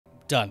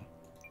Done.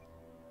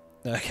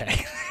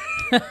 Okay.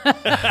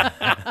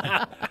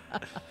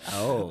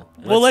 Oh,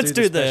 let's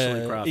do specially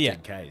the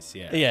crafted case.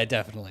 Yeah. Yeah,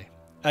 definitely.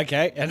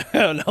 Okay,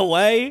 and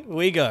away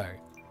we go.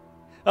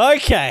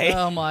 Okay.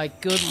 Oh my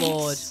good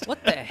lord.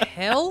 What the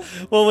hell?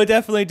 Well, we're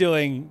definitely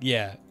doing,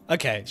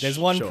 Okay, there's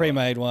one Sure.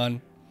 pre-made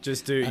one.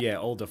 Just do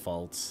all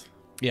defaults.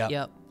 Yeah.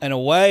 Yep. And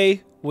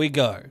away we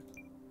go.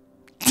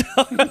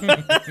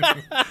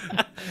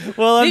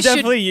 Well, I'm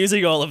definitely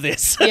using all of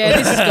this. Yeah,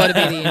 this has got to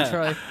be the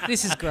intro.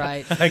 This is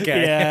great.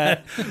 Okay.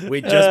 Yeah.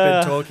 We've just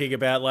been talking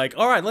about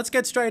all right, let's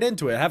get straight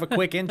into it. Have a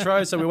quick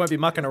intro so we won't be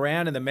mucking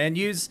around in the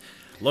menus.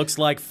 Looks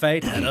like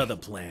fate had other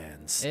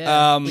plans.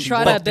 Yeah. We She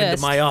tried our walked into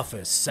best. my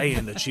office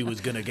saying that she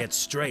was going to get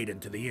straight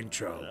into the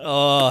intro.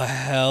 Oh,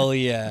 hell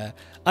yeah.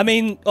 I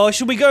mean,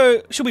 should we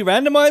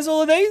randomize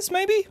all of these,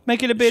 maybe?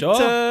 Make it a bit, Sure.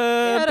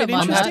 I don't bit mind I'm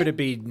interesting? happy to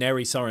be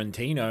Neri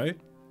Sorrentino.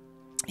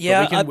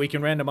 Yeah, But we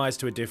can randomize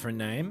to a different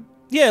name.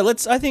 yeah,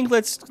 let's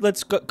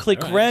click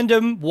All right.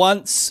 random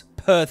once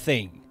per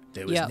thing.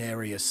 There was Yep.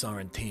 nary a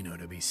Sorrentino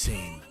to be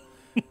seen.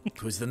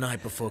 It was the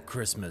night before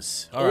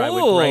Christmas. All right,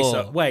 with Ooh.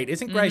 Grace. Wait,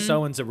 isn't Grace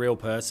Owens a real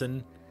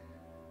person?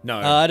 No,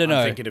 I don't know.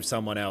 I'm thinking of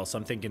someone else.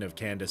 I'm thinking of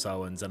Candace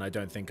Owens, and I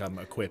don't think I'm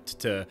equipped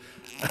to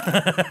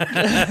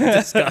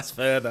discuss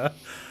further.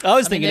 I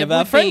was I mean, thinking there of our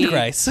would friend be-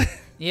 Grace.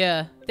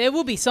 Yeah. There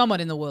will be someone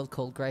in the world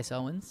called Grace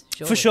Owens.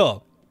 For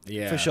sure.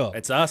 Yeah, For sure.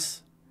 It's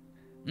us.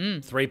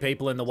 3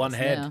 people in the one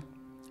head. Now.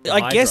 The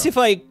I guess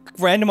Hydra. if I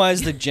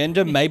randomize the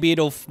gender, maybe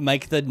it'll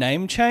make the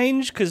name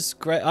change. Because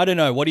I don't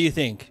know. What do you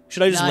think?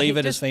 Should I just Nah, leave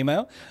it just- as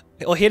female,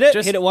 or hit it?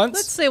 Just- Hit it once.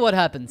 Let's see what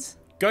happens.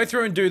 Go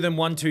through and do them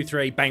 1, 2,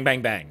 3, bang,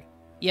 bang, bang.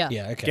 Yeah.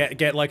 Yeah. Okay.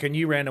 Get like a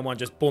new random one,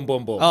 just boom,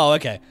 boom, boom. Oh,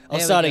 okay. I'll There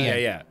we start go. again.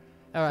 yeah.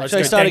 All right. Let's Should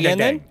I go start dang, again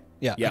dang, then?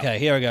 Yeah. Yeah. Okay.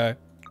 Here we go.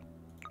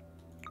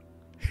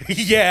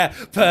 Yeah,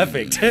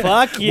 perfect.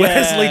 Fuck yeah.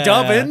 Wesley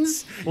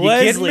Dobbins. You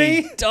Wesley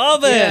kidding me?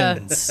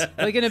 Dobbins.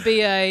 We're going to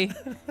be a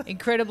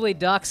incredibly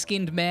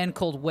dark-skinned man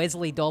called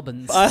Wesley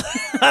Dobbins.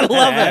 I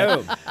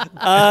love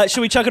it.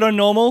 Should we chuck it on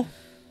normal?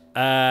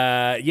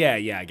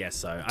 Yeah, I guess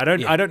so. I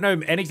Yeah. don't know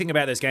anything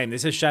about this game.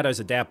 This is Shadows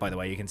of Doubt, by the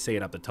way. You can see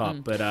it up the top.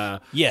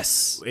 But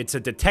Yes. it's a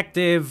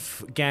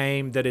detective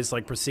game that is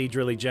like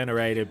procedurally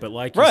generated. But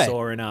like you Right.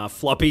 saw in our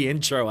floppy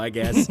intro, I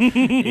guess,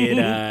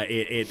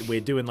 we're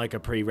doing like a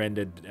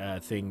pre-rendered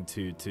thing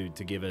to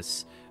give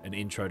us an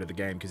intro to the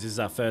game because this is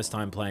our first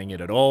time playing it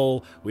at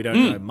all. We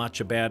don't know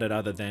much about it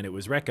other than it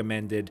was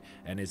recommended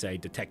and is a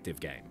detective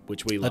game,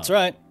 which we love. That's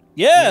right.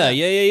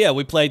 Yeah.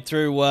 We played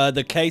through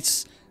the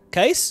Case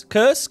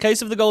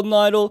of the Golden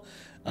Idol.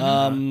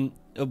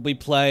 We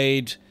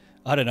played,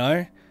 I don't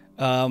know,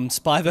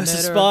 Spy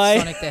versus Murder Spy. of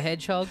Sonic the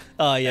Hedgehog.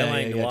 Oh LA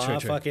yeah, Noir true.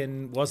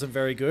 fucking wasn't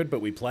very good, but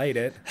we played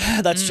it.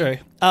 That's true.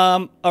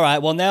 All right.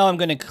 Well, now I'm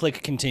going to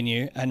click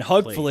continue, and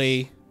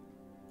hopefully,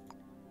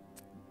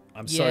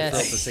 I'm so Yes.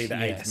 thrilled to see the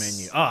 8th Yes.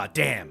 menu. Ah,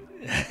 damn.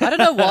 I don't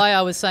know why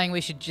I was saying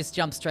we should just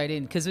jump straight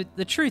in, because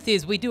the truth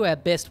is we do our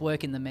best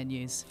work in the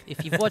menus.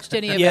 If you've watched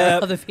any of Yeah.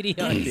 our other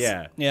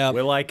videos. Yeah.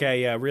 We're like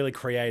a really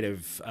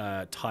creative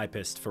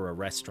typist for a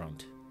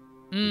restaurant.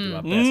 We do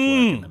our best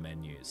work in the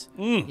menus.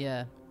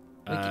 Yeah.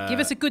 Give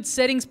us a good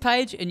settings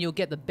page and you'll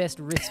get the best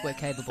riffs we're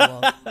capable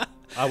of.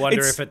 I wonder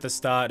It's- if at the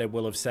start it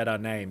will have said our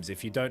names.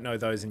 If you don't know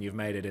those and you've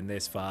made it in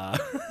this far,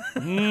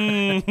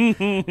 Mm.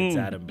 it's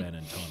Adam, Ben,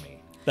 and Tommy.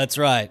 that's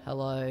right.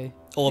 Hello.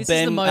 Or This is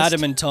the Ben, most-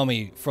 Adam, and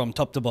Tommy from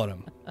top to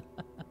bottom.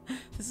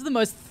 This is the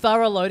most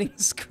thorough loading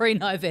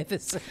screen I've ever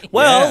seen.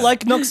 Well, Yeah.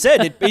 like Nox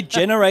said, it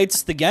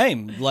generates the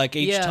game like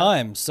each Yeah.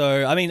 time.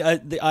 So I mean,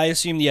 I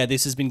assume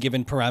this has been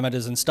given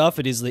parameters and stuff.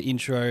 It is the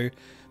intro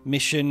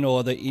mission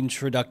or the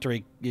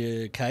introductory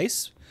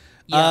case.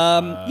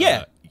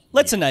 Yeah.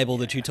 Let's enable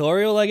the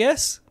tutorial, I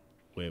guess.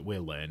 We're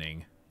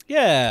learning.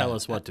 Yeah. Tell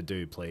us what to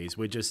do, please.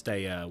 We're just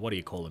a, what do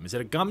you call them? Is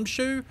it a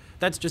gumshoe?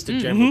 That's just a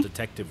general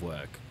detective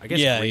work. I guess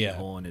Yeah,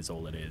 greenhorn is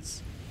all it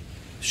is.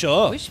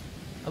 Sure.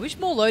 I wish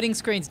more loading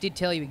screens did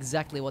tell you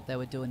exactly what they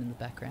were doing in the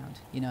background,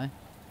 you know?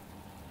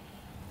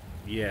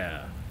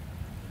 Yeah.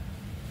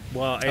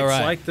 Well, it's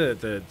right. like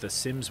the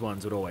Sims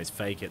ones would always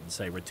fake it and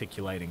say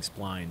reticulating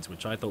splines,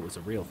 which I thought was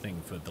a real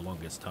thing for the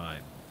longest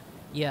time.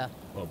 Yeah.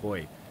 Oh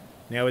boy.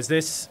 Now is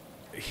this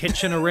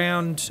hitching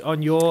around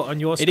on your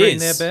It screen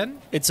is. there,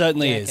 Ben? It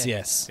certainly Yeah, is. okay.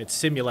 Yes. It's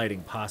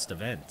simulating past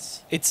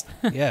events. It's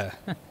yeah.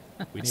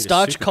 We need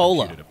Starch a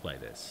cola. supercomputer to play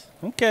this.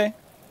 Okay.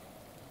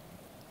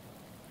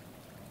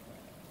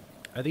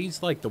 Are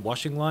these like the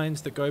washing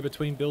lines that go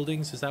between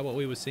buildings? Is that what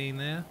we were seeing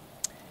there?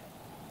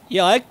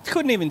 Yeah, I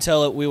couldn't even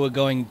tell that we were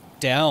going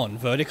down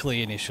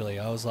vertically initially.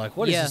 I was like,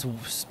 "What is Yeah.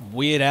 this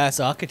weird ass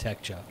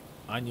architecture?"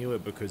 I knew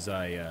it because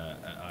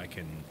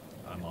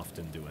I'm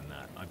often doing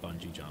that. I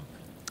bungee jump.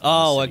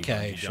 Oh, I'm a city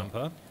okay, bungee sure.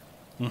 jumper.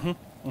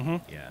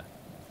 Yeah.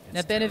 Now,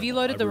 It's Ben, have you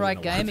terrible. loaded I the ruin right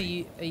all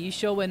game? of Are you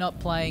sure we're not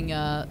playing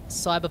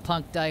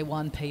Cyberpunk Day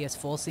 1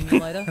 PS4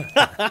 simulator?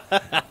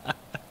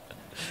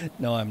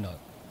 No, I'm not.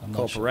 I'm not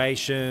sure.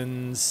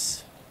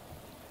 Corporations.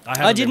 I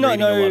haven't did been not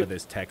reading a know- lot of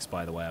this text,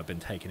 by the way. I've been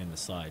taking in the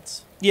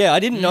sites. Yeah, I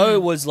didn't know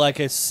it was like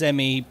a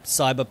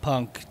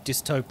semi-cyberpunk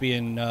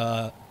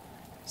dystopian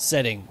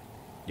setting.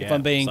 if Yeah,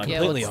 I'm being it's like-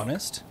 completely Yeah,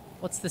 honest.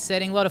 What's the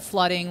setting? A lot of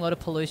flooding, a lot of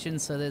pollution.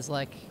 So there's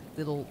like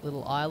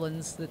little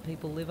islands that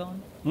people live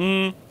on.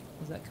 Mm.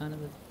 Is that kind of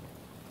the?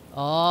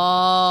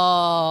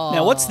 Oh.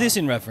 Now, what's this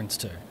in reference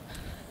to?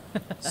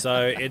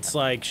 So it's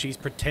like she's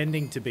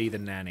pretending to be the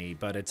nanny,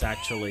 but it's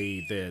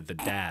actually the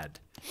dad.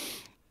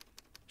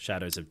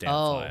 Shadows of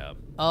Downfire.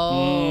 Oh.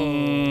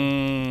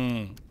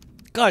 Mm.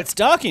 God, it's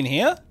dark in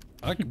here.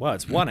 Okay, well,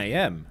 it's 1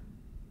 a.m.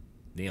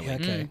 Nearly. Yeah,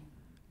 okay.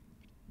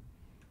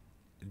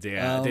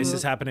 Yeah, this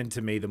is happening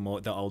to me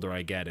the older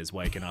I get, is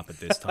waking up at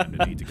this time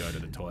to need to go to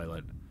the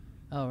toilet.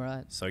 All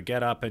right. So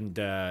get up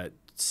and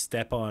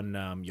step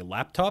on your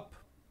laptop,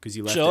 because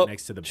you left Sure. it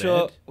next to the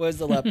Sure. bed. Where's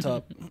the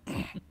laptop?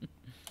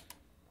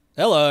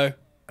 Hello.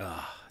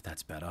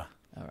 That's better.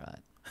 All right.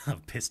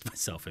 I've pissed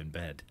myself in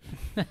bed.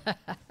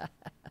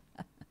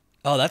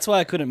 Oh, that's why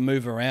I couldn't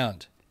move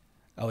around.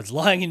 I was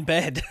lying in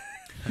bed.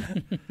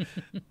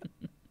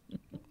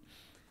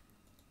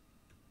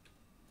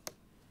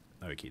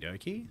 Okie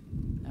dokie.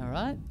 All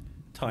right.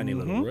 Tiny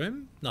little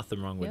room.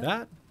 Nothing wrong with Yep.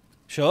 that.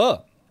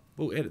 Sure.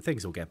 Well,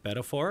 things will get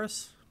better for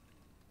us.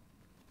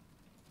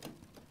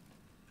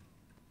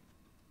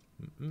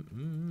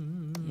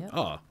 Yep.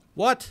 Oh,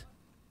 what?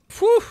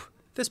 Whew.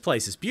 This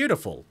place is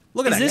beautiful.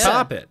 Look at Is that this-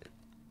 carpet.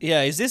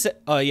 Yeah, is this...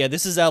 Oh, yeah,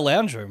 this is our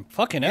lounge room.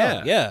 Fucking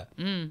hell, yeah.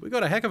 We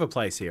got a heck of a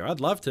place here.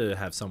 I'd love to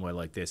have somewhere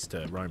like this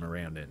to roam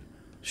around in.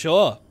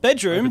 Sure.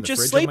 Bedroom, Open the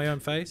just fridge sleep. on my own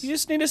face. You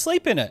just need to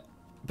sleep in it.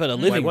 But a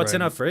living Wait, what's in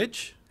room. our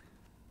fridge?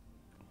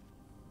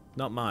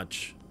 Not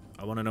much.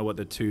 I want to know what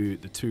the two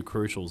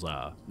crucials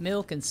are.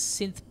 Milk and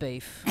synth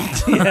beef.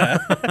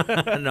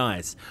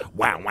 Nice.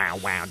 Wow, wow, wow.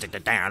 Wow. It's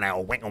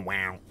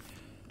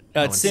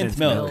and synth synth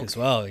milk milk. as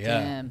well, yeah.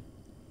 Damn.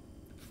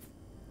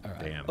 All right.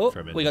 Damn, Oh,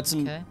 forbidden. we got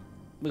some... Okay.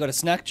 We got a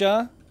snack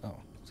jar. Oh,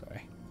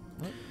 sorry.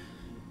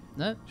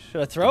 No.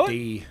 Should I throw it?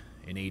 D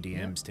in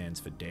EDM stands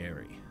for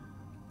dairy.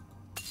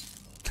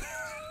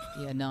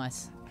 Yeah,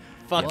 nice.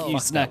 Fuck Whoa. you,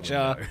 Fuck snack that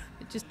jar. window.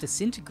 It just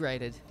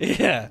disintegrated.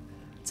 Yeah.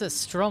 It's a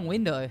strong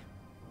window.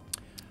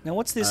 Now,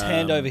 what's this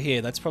hand over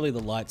here? That's probably the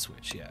light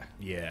switch, yeah.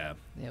 Yeah.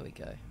 There we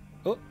go.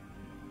 Oh.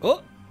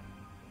 Oh.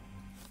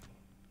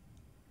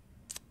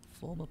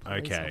 Former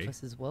Police Okay.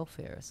 Officers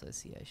Welfare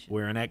Association.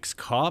 We're an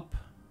ex-cop.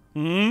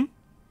 Hmm?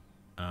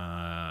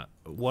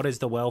 What is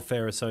the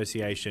Welfare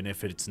Association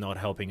if it's not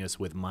helping us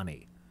with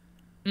money?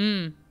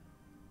 Oh,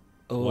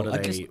 What are I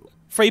they? guess-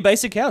 free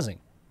basic housing.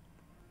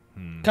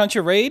 Can't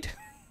you read?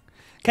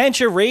 Can't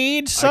you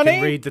read, I Sonny?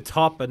 can read the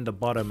top and the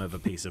bottom of a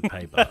piece of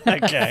paper.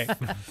 Okay.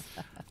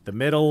 The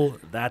middle,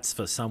 that's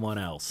for someone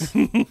else.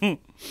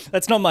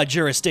 That's not my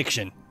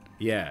jurisdiction.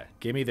 Yeah,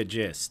 give me the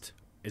gist.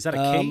 Is that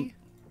a key?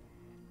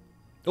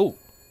 Oh.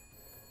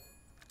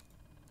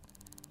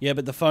 Yeah,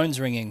 but the phone's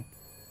ringing.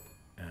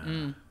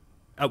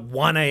 At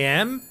 1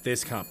 a.m.?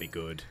 This can't be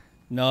good.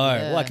 No.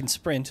 Well, I Yeah. can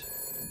sprint.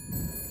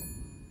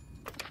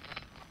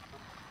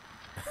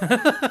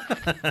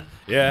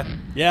 Yeah.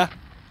 Yeah.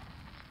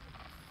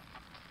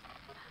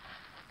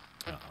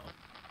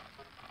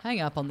 Hang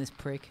up on this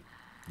prick.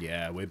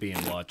 Yeah, we're being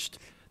watched.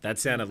 That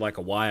sounded like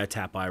a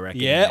wiretap, I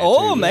reckon. Yeah. there,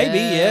 Oh, too. maybe.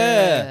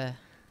 Yeah.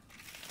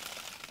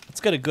 Let's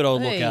get a good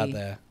old look out Hey.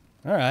 there.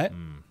 All right.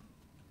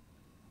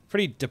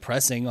 Pretty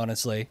depressing,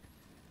 honestly.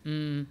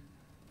 So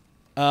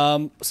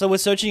we're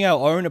searching our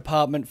own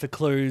apartment for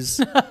clues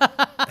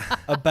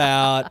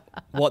about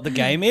what the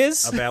game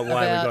is. About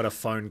why About- we got a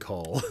phone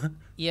call.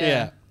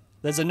 Yeah.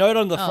 There's a note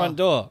on the front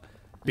door.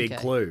 Big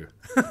Okay. clue.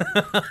 Yeah.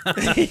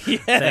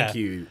 Thank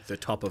you, the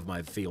top of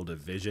my field of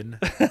vision.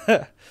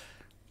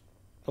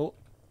 Oh.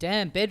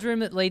 Damn, bedroom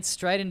that leads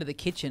straight into the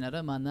kitchen. I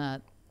don't mind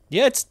that.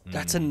 Yeah,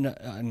 that's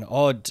an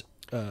odd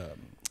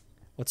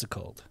what's it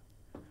called?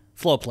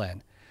 Floor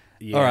plan.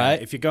 Yeah, All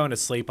right. If you're going to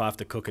sleep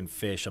after cooking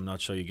fish, I'm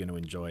not sure you're going to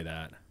enjoy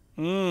that.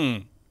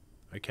 Okay.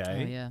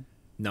 Oh, yeah.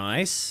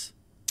 Nice.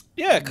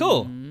 Yeah,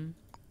 cool.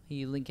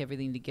 You link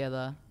everything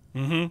together.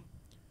 Okie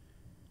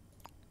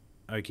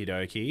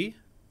dokie.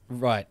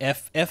 Right.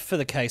 F for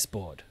the case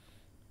board.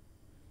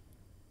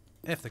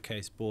 F the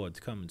case board's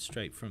coming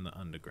straight from the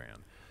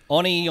underground.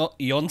 Oni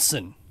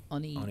Jonsson.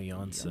 Oni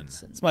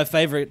Jonsson. It's my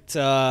favorite,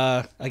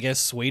 I guess,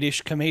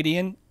 Swedish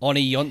comedian.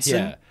 Oni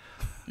Jonsson.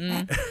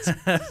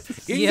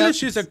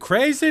 English is a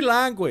crazy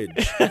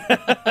language.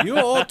 You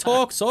all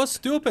talk so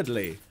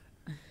stupidly.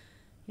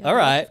 Yeah, All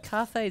right.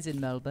 Cafes in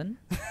Melbourne.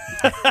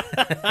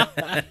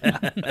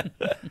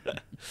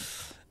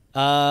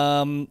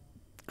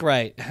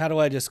 Great. How do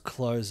I just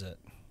close it?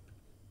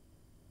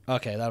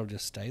 Okay, that'll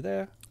just stay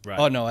there. Right.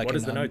 Oh, no, I What can,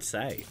 does the note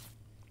say?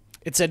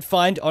 It said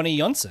find Oni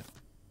Jonsson.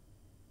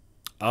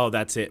 Oh,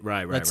 that's it.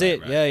 Right. That's right,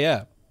 it. right. Yeah,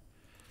 yeah.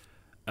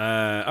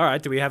 All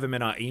right. Do we have him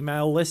in our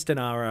email list in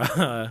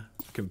our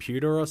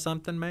computer or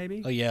something?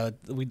 Maybe. Oh, yeah.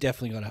 We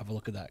definitely got to have a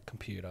look at that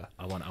computer.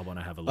 I want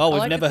to have a look. Oh, I we've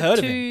like never that heard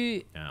of the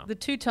him. two, Yeah. The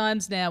 2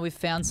 times now we've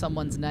found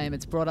someone's name,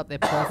 it's brought up their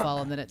profile,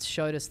 and then it's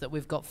showed us that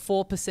we've got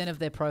 4% of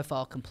their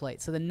profile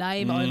complete. So the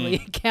name only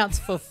accounts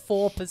for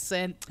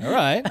 4% All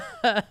right.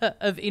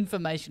 of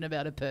information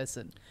about a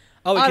person.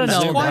 Oh, we I can don't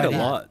know zoom Quite about a right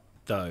that. in. lot,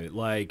 though.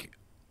 Like,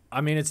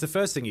 I mean, it's the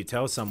first thing you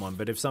tell someone,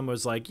 but if someone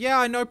was like, yeah,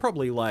 I know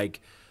probably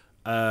like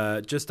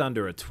just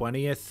under a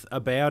 20th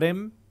about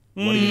him,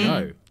 what do you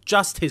know?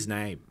 Just his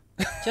name.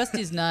 Just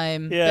his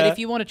name. Yeah. But if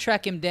you want to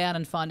track him down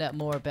and find out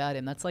more about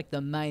him, that's like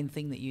the main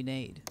thing that you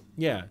need.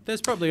 Yeah,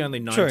 there's probably only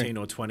 19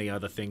 or 20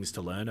 other things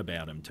to learn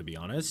about him, to be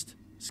honest.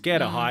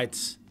 Scared of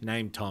heights,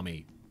 named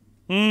Tommy.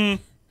 Well,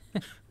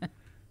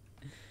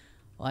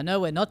 I know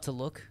where not to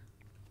look.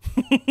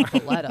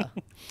 The ladder.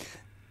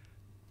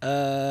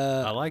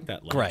 I like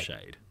that great.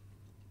 lampshade.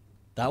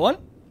 That one?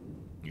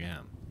 Yeah.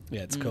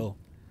 Yeah, it's cool.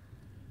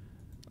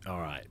 All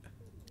right.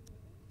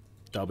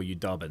 W.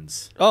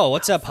 Dobbins. Oh,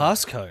 what's our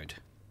passcode?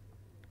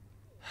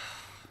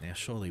 Now,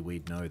 surely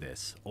we'd know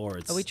this. Or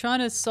it's... Are we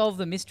trying to solve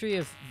the mystery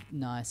of...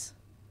 Nice.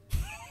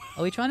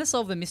 Are we trying to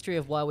solve the mystery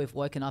of why we've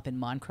woken up in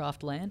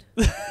Minecraft land?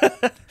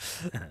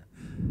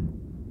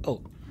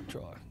 Oh,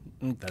 draw.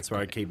 That's where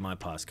I keep my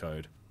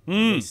passcode. At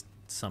least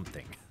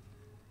something.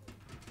 Do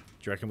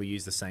you reckon we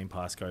use the same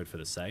passcode for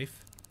the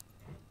safe?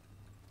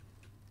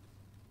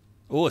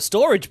 Oh, a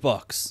storage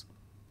box.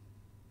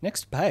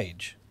 Next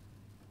page.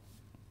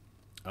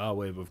 Oh,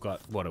 we've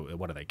got... What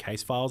are they?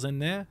 Case files in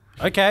there?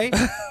 Okay.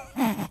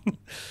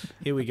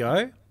 Here we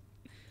go.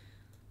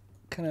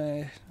 Can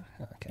I...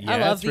 Okay. I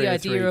love the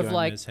idea of,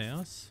 like, Gomez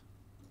house.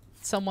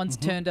 someone's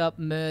turned up,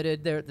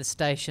 murdered, they're at the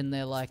station,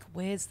 they're like,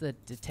 where's the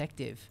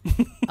detective?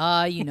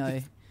 You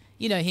know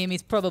him,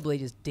 he's probably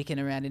just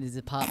dicking around in his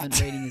apartment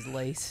reading his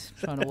lease,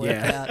 trying to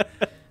work out...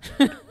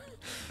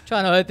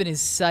 Trying to open his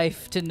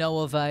safe to no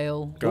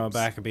avail. Going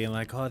back and being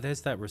like, oh,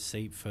 there's that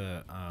receipt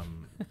for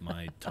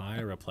my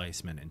tire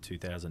replacement in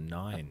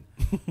 2009.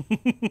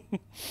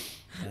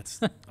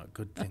 That's a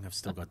good thing I've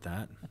still got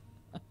that.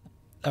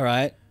 All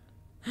right.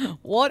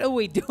 What are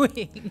we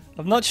doing?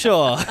 I'm not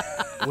sure.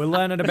 We're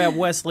learning about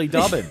Wesley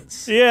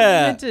Dobbins.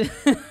 Yeah.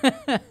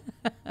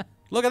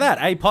 Look at that,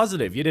 A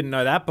positive. You didn't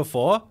know that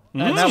before.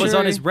 And that was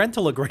on his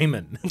rental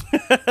agreement.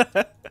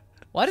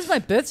 Why does my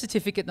birth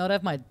certificate not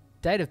have my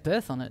date of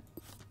birth on it?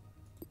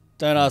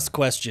 Don't ask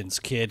questions,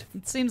 kid.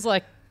 It seems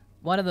like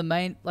one of the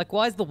main... Like,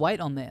 why is the weight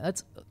on there?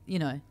 That's,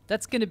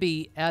 that's going to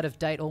be out of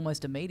date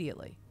almost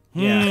immediately.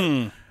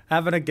 Yeah.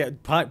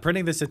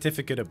 Printing the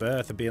certificate of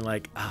birth and being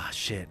like,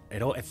 shit,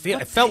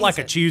 it felt like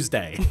a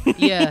Tuesday.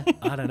 Yeah.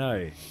 I don't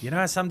know. You know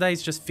how some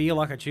days just feel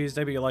like a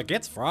Tuesday, but you're like,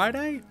 it's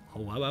Friday?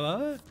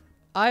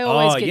 I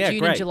always get yeah, June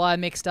great. and July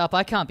mixed up.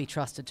 I can't be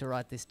trusted to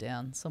write this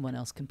down. Someone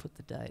else can put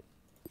the date.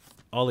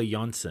 Ollie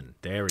Jonsson.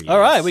 There he is. All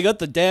right, we got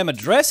the damn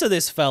address of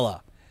this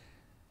fella.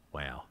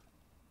 Wow.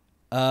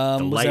 The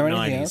Late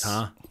 90s,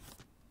 huh?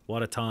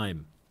 What a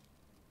time.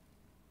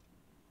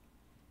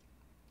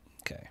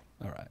 Okay,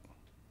 all right.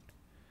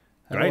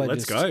 How Great, do I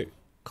let's just go.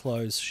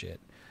 Close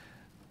shit.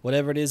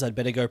 Whatever it is, I'd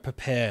better go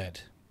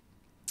prepared.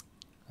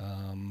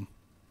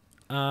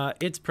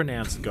 It's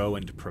pronounced go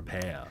and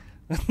prepare.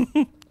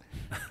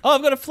 Oh,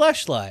 I've got a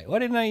flashlight. Why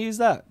didn't I use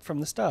that from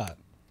the start?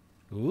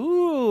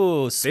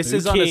 Ooh, spooky. This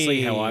is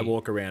honestly how I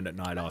walk around at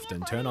night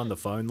often. Turn on the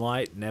phone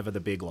light, never the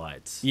big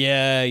lights.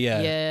 Yeah.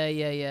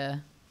 Yeah.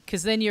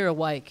 Because then you're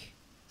awake.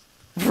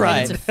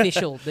 Right. It's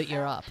official that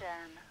you're up.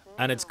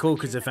 And it's cool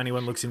because if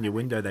anyone looks in your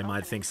window, they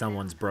might think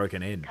someone's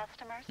broken in.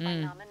 Customers by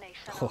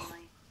nomination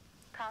only.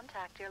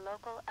 Contact your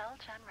local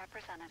LGen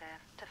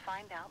representative to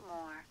find out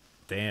more.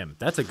 Damn,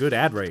 that's a good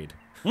ad read.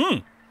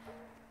 All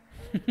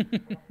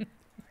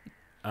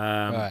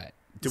right.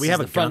 Do we This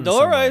have is a the front gun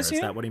door, somewhere? I Is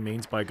assume? that what he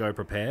means by go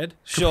prepared?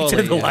 Surely,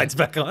 Turn the yeah. lights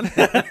back on.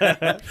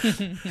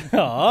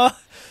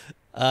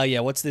 Aw. Yeah,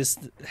 what's this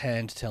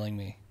hand telling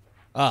me?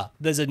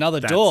 There's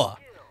another door.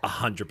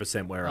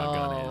 100% where our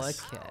gun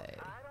is. Okay.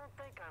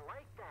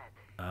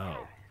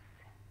 Oh,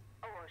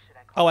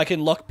 Oh, I can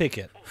lockpick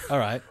it. All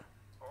right.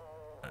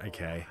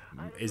 okay.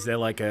 Is there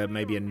like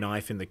maybe a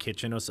knife in the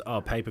kitchen or so?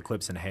 Oh, paper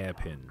clips and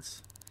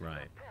hairpins.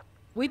 Right.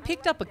 We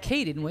picked up a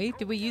key, didn't we?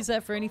 Did we use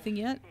that for anything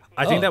yet?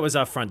 I think that was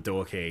our front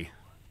door key.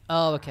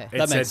 Oh, okay. It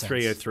That said makes sense.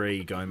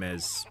 303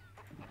 Gomez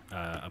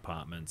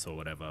apartments or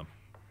whatever,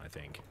 I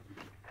think.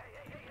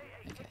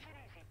 Okay.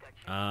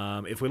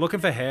 If we're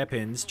looking for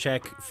hairpins,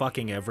 check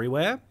fucking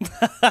everywhere.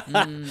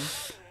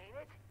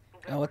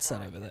 Oh, what's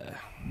that over there?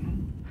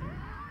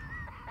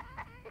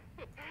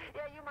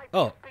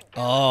 Oh,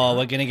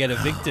 we're gonna get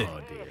evicted.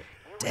 Oh dear.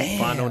 Damn.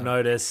 Final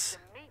notice.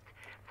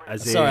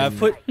 As Sorry, in, I've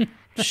put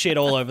shit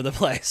all over the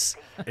place.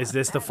 Is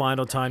this the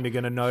final time you're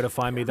going to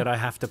notify me that I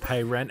have to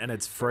pay rent and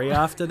it's free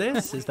after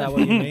this? Is that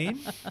what you mean?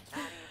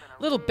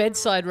 Little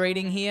bedside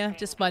reading here.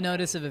 Just my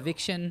notice of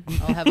eviction.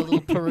 I'll have a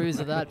little peruse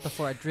of that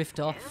before I drift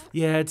off.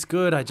 Yeah, it's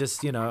good. I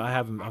just,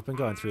 I've been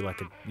going through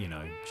like a,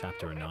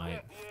 chapter a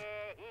night.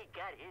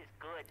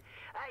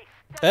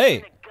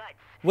 Hey,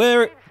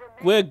 we're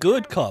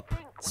good, cop.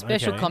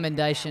 Special Okay.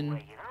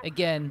 commendation.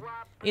 Again,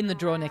 in the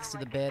drawer next to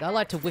the bed. I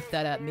like to whip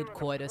that out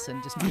mid-coitus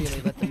and just really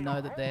let them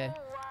know that they're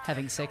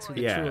having sex with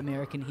a Yeah. true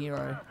American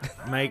hero.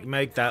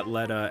 Make that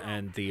letter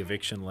and the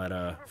eviction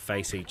letter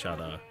face each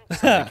other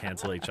so they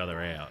cancel each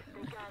other out.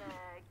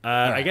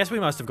 I guess we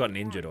must have gotten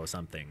injured or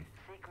something.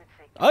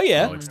 Oh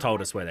yeah. Oh, it's told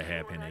us where the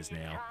hairpin is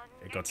now.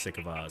 It got sick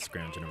of us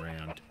scrounging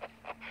around.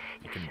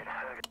 You can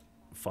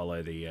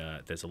follow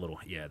the. There's a little.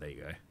 Yeah, there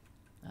you go.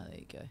 Oh, there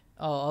you go.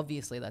 Oh,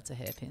 obviously that's a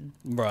hairpin.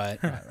 Right.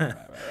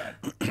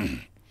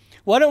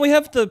 Why don't we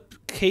have the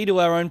key to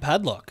our own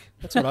padlock?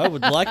 That's what I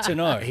would like to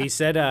know. He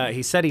said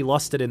he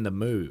lost it in the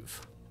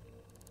move.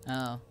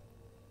 Oh.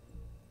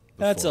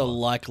 That's a before.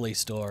 likely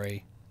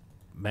story.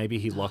 Maybe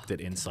he locked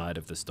it inside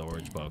of the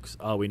storage box.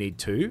 Oh, we need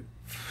 2?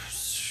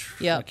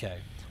 Yeah. Okay.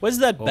 Where's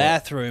that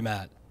bathroom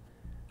at?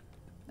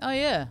 Oh,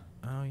 yeah.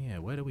 Oh, yeah.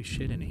 Where do we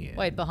shit in here?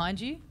 Wait, behind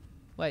you?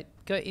 Wait,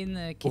 go in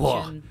the kitchen.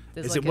 Whoa.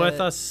 There's Is like it worth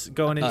us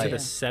going into yeah. the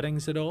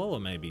settings at all? Or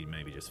maybe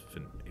just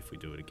if we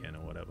do it again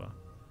or whatever?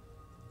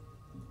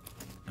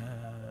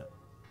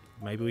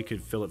 Maybe we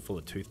could fill it full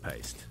of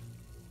toothpaste.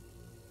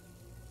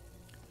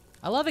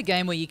 I love a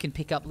game where you can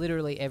pick up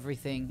literally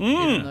everything,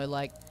 even though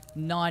like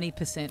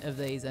 90% of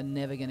these are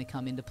never going to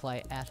come into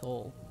play at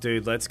all.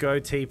 Dude, let's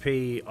go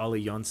TP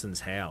Ollie Jonsson's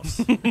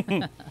house.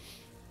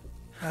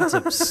 That's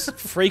a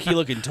freaky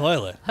looking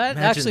toilet. That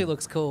Imagine- actually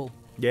looks cool.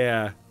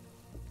 Yeah.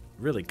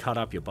 Really cut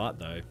up your butt,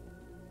 though.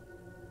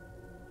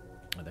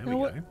 Oh, there we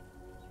what- go.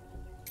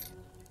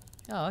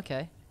 Oh,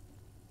 okay.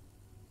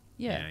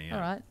 Yeah, Yeah.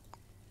 all right.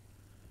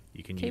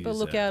 You can Keep use a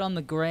lookout on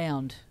the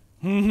ground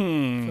for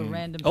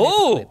random paper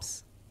Oh!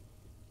 clips.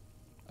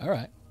 All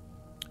right.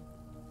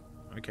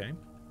 Okay.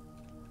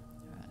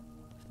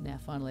 Now,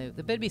 finally,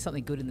 there better be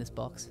something good in this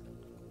box.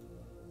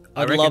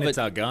 I I'd reckon love it's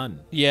it. our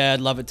gun. Yeah,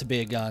 I'd love it to be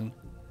a gun.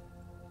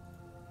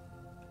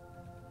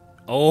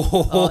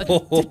 Oh,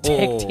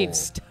 detective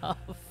stuff.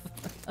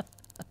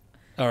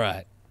 All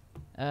right.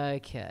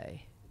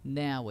 Okay,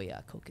 now we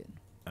are cooking.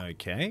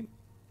 Okay.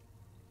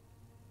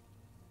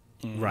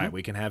 Right,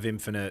 we can have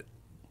infinite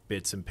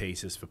bits and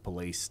pieces for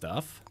police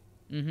stuff.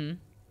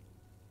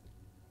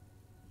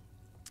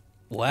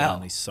 Wow.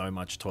 Only so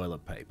much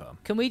toilet paper.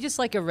 Can we just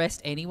like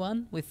arrest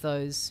anyone with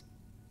those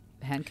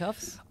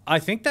handcuffs? I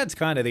think that's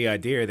kind of the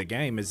idea of the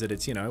game, is that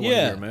it's, one of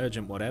Yeah. your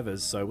emergent whatevers,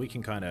 so we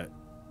can kind of...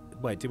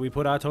 Wait, did we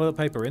put our toilet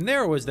paper in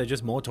there, or was there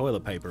just more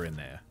toilet paper in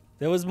there?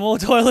 There was more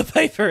toilet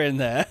paper in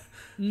there.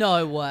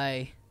 No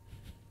way.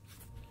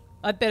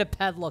 I'd better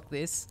padlock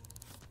this.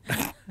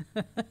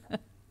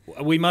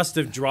 We must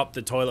have dropped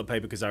the toilet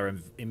paper because our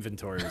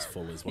inventory was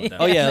full as well.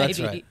 Oh, yeah, that's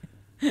maybe.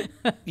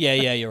 right.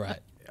 Yeah, you're right.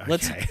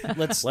 Okay.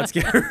 Let's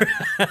get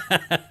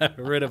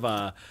rid of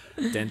our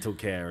dental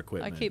care I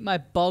equipment. keep my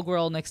bog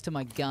roll next to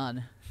my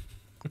gun.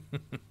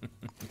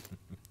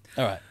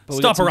 All right. But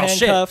Stop we or got I'll some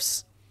shit.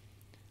 handcuffs.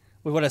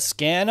 We've got a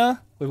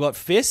scanner. We've got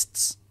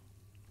fists.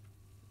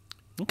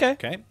 Okay.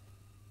 Okay.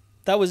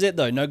 That was it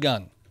though. No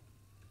gun.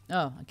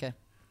 Oh, okay.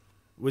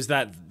 Was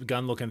that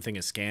gun-looking thing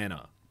a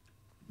scanner?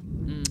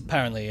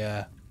 Apparently,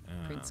 yeah.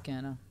 Print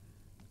scanner.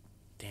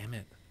 Damn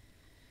it.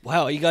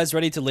 Wow. Are you guys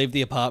ready to leave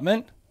the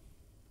apartment?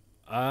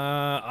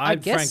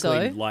 I'd guess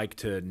frankly so. like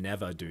to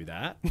never do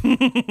that,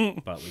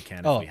 but we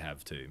can if we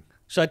have to.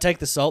 Should I take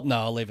the salt? No,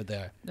 I'll leave it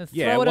there. Now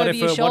Yeah, throw it what over if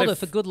your what shoulder if-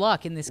 for good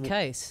luck in this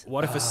case.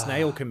 What if a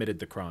snail committed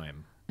the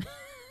crime?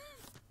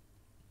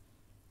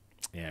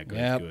 Yeah, good,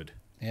 Yep. good.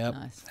 Yep.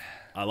 Nice.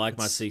 I like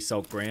my sea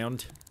salt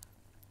ground.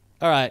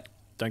 All right.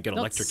 Don't get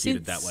Not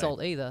electrocuted synth that way.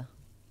 salt either.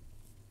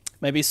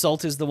 Maybe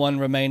salt is the one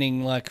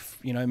remaining, like,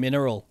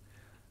 mineral.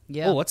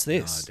 Yeah. Oh, what's Oh,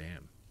 this?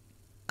 damn.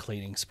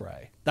 Cleaning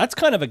spray. That's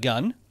kind of a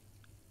gun.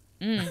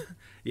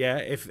 Yeah,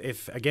 if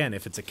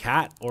it's a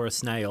cat or a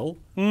snail,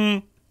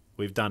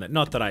 we've done it.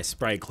 Not that I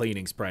spray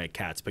cleaning spray at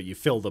cats, but you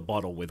fill the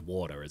bottle with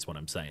water is what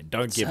I'm saying.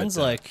 Don't give Sounds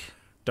it like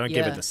give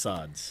Yeah. it the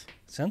suds.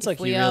 sounds If like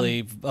we, you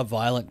really are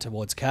violent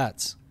towards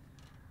cats.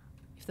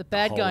 If the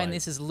bad whole guy in way.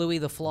 this is Louis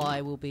the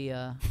Fly, we'll be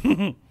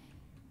well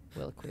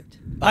equipped.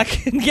 I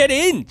can get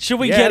in. Should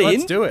we Yeah, get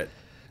let's in? do it.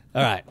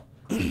 All right.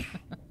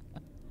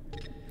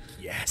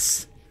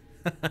 Yes.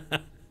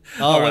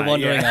 Oh, we're right,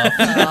 wandering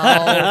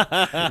yeah.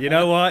 off. You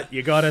know what?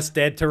 You got us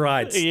dead to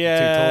rights.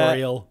 Yeah.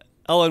 Tutorial.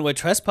 Oh, and we're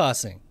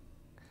trespassing.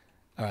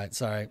 All right,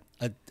 sorry.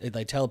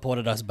 They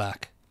teleported us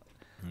back.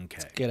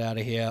 Okay. Get out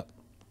of here.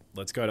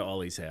 Let's go to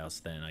Ollie's house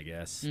then, I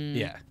guess.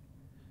 Yeah.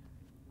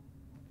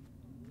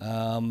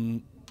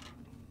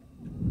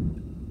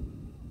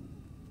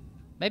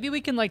 Maybe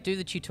we can like do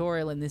the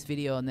tutorial in this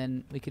video and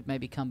then we could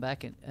maybe come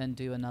back and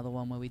do another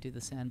one where we do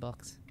the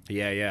sandbox.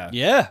 Yeah, yeah.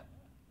 Yeah.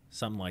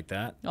 Something like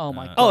that. Oh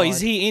my god. Oh,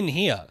 is he in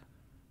here?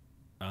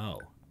 Oh.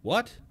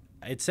 What?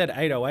 It said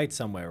 808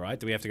 somewhere, right?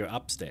 Do we have to go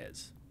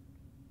upstairs?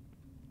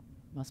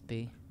 Must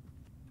be.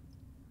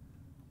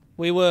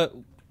 We were.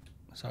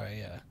 Sorry,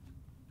 yeah.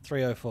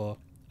 304.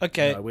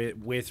 Okay. No, we're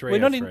We're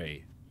not in-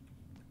 303.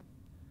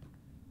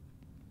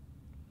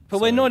 But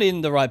we're so- not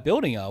in the right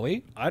building, are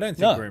we? I don't think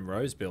No. we're in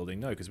Rose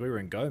Building, no, because we were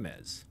in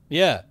Gomez.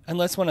 Yeah.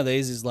 Unless one of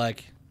these is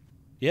like.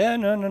 Yeah,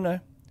 no.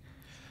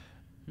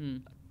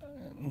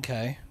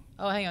 Okay.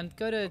 Oh, hang on.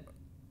 Go to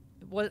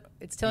what?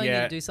 It's telling you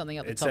Yeah, to do something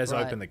up the it top says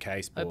right. open the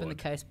case board. Open the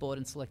case board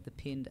and select the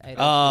pinned 802.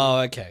 Oh,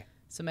 okay.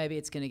 So maybe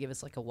it's going to give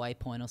us like a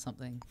waypoint or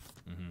something.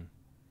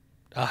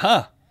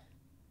 Aha.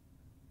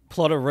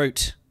 Plot a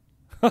route.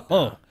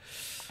 Oh.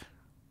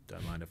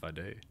 Don't mind if I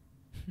do.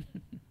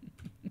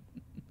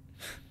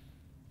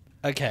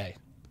 Okay.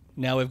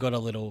 Now we've got a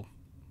little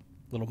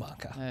little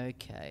marker.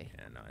 Okay.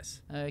 Yeah,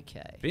 nice.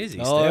 Okay. Busy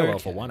Oh, stairwell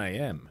okay. for 1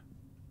 a.m.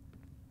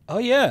 Oh,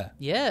 yeah.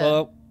 Yeah.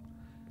 Well,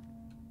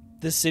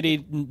 this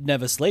city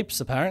never sleeps,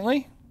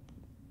 apparently.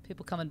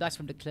 People coming back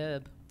from the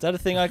club. Is that a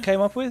thing I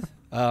came up with?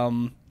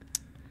 God,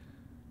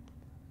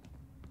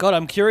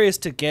 I'm curious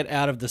to get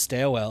out of the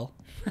stairwell.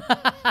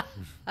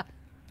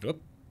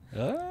 Oop.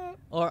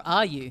 Or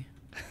are you?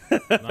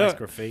 Nice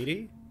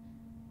graffiti.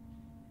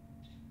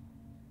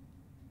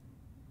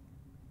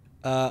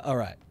 All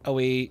right. Are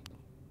we...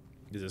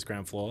 Is this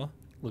ground floor?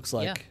 Looks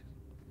like... Yeah.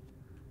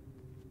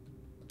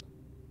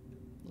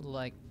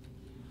 Like,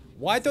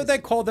 Why do they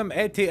call them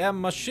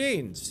ATM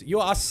machines? You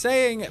are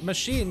saying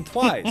machine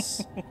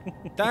twice.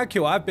 Thank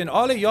you. I've been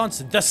Ollie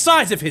Johnson. The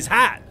size of his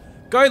hat.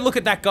 Go look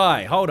at that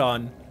guy. Hold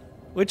on.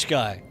 Which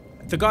guy?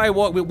 The guy who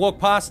walked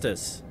past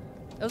us.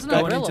 it was an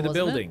Going umbrella, into the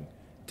wasn't building.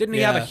 Didn't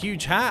he have a Yeah.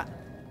 huge hat? it?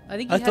 I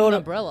think I he had thought an it-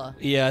 umbrella.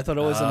 Yeah, I thought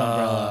it was an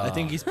umbrella. I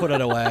think he's put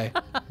it away.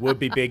 Would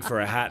be big for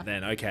a hat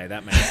then. Okay,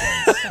 that makes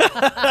sense.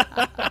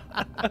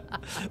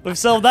 We've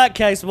solved that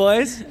case,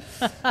 boys.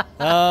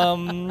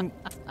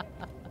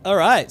 All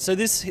right, so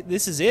this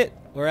is it.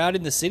 We're out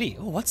in the city.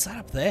 Oh, what's that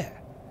up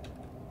there?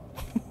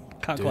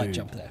 Can't quite Dude.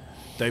 jump there.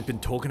 They've been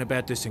talking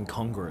about this in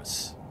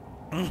Congress.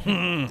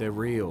 They're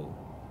real.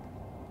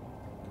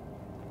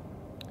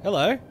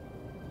 Hello.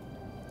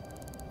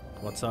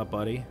 What's up,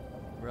 buddy?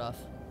 Rough.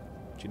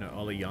 Do you know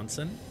Ollie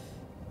Johnson?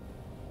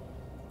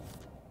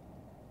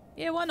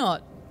 Yeah, why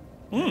not?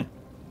 Damn.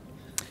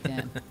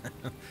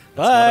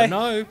 Bye.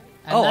 No. And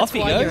Oh, that's off he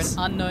why goes.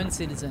 you're an unknown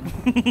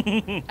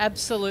citizen.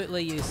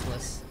 Absolutely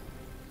useless.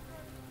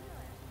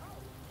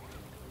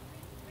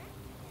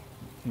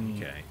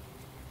 Okay.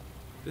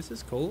 This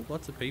is cool.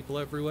 Lots of people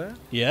everywhere.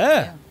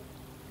 Yeah.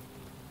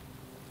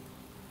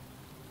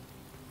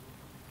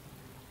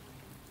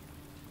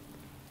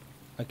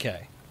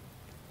 Okay.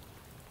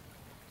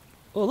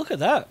 Oh, look at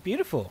that.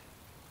 Beautiful.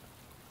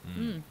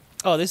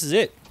 Oh, this is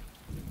it.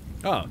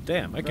 Oh,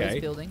 damn. Rose Okay.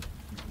 building.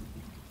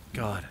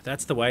 God,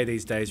 that's the way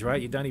these days,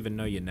 right? You don't even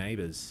know your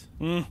neighbors.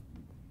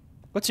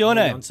 What's your Ollie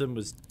name? Johnson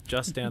was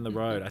just down the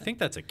road. I think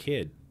that's a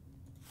kid.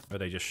 Or are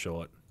they just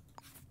short?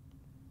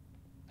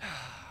 Yeah,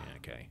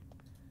 okay.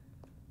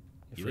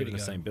 You free live in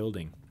to the go. same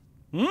building.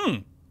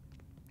 No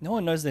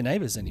one knows their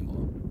neighbors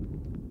anymore.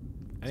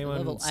 Anyone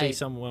level see 8.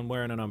 someone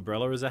wearing an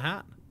umbrella as a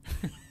hat?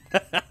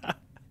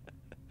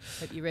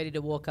 Hope you're ready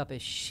to walk up a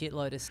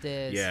shitload of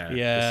stairs. Yeah.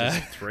 Yeah.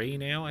 This is 3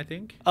 now, I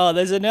think. Oh,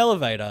 there's an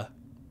elevator.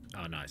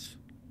 Oh, nice.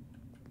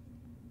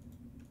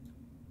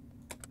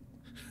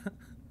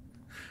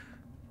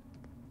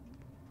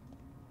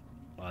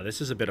 Oh,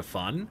 this is a bit of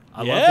fun. I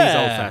love these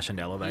Yeah. old-fashioned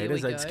elevators.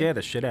 Here we They'd go. scare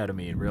the shit out of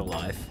me in real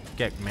life.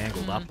 Get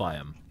mangled up by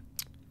them.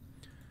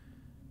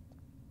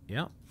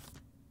 Yeah.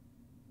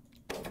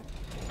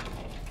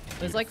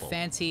 There's like Beautiful.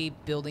 fancy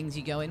buildings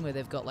you go in where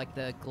they've got like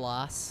the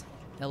glass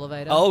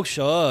elevator. Oh,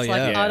 sure. it's Yeah.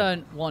 like, Yeah. I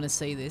don't want to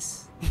see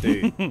this.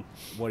 Dude,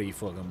 what are you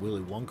fucking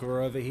Willy Wonka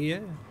over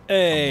here?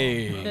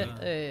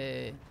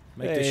 Hey.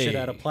 Make this shit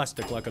out Hey. of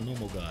plastic like a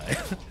normal guy.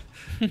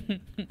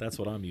 That's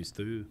what I'm used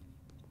to.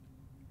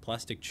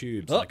 Plastic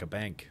tubes Oh. like a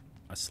bank.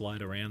 I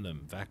slide around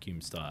them,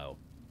 vacuum style.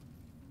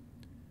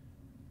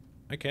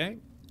 Okay.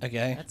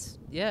 Okay.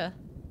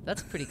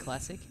 That's pretty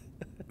classic.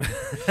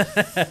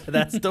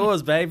 That's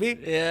doors, baby.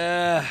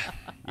 Yeah.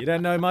 You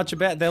don't know much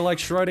about. They're like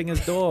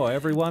Schrodinger's door,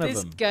 every one of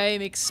This them.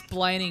 game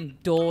explaining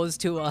doors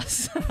to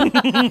us.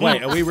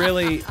 Wait, are we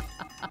really?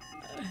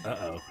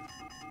 Uh-oh.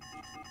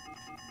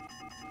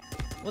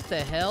 What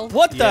the hell?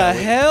 What the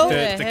hell? The,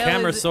 Where the the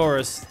hell is it?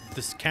 Camerasaurus.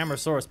 This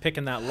Camerasaurus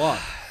picking that lock.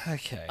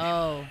 Okay.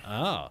 Oh,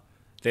 Oh,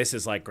 this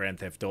is like Grand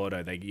Theft Auto.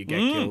 You get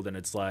killed and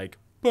it's like,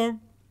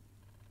 boom.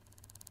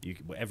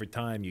 Every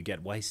time you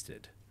get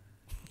wasted.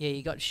 yeah,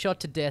 you got shot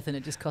to death and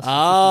it just cost you $50.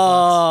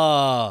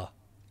 Oh.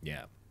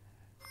 Yeah.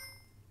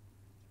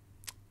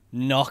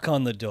 Knock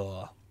on the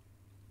door.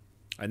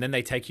 And then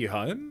they take you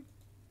home?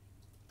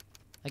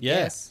 I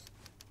Yeah. guess.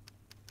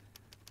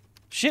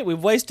 Shit,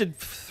 we've wasted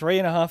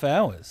 3.5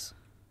 hours.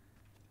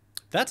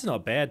 That's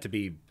not bad to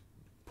be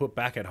put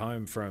back at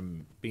home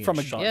from being From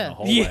a- shot Yeah. in the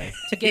hallway.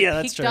 To get Yeah,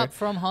 that's picked true. up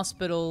from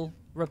hospital,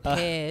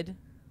 repaired.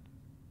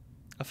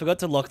 I forgot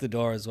to lock the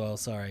door as well.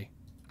 Sorry.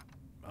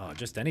 Oh,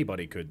 just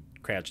anybody could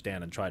crouch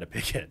down and try to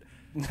pick it.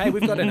 Hey,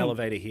 we've got an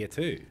elevator here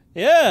too.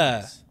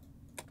 Yeah.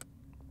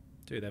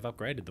 Dude, they've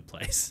upgraded the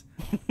place.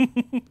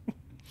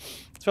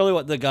 It's probably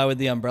what the guy with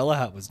the umbrella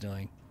hat was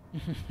doing.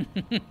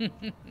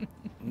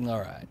 All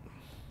right.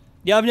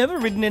 Yeah, I've never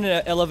ridden in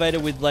an elevator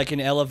with like an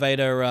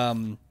elevator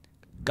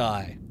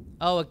guy.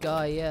 Oh, a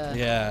guy, yeah.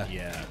 Yeah.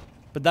 Yeah.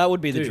 But that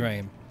would be the Dude.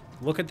 dream.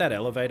 Look at that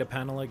elevator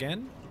panel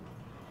again.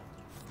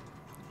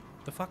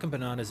 The fucking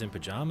bananas in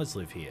pajamas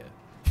live here.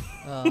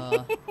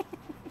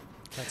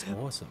 That's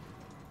awesome.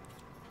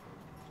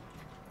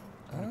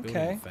 What a building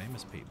Okay. of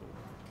famous people.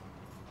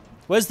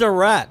 Where's the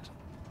rat?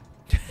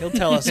 He'll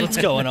tell us what's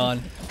going on.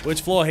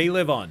 Which floor he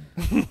live on?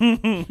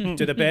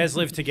 Do the bears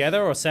live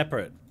together or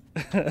separate?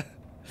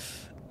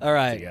 All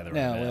right. Together, I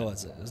Now, bet. where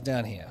was it? It was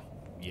down here.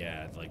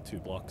 Yeah, like 2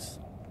 blocks.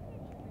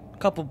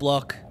 Couple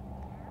block.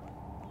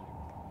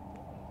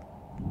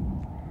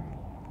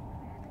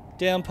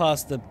 Down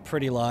past the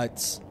pretty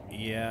lights.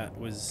 Yeah, it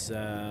was,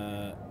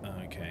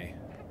 okay.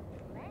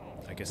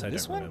 I guess I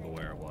This don't one? remember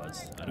where it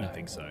was. I don't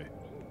think so.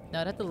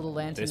 No, that's the little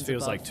lantern. This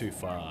feels like too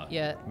far.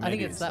 Yeah, I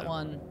think Maybe it's that the-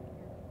 one.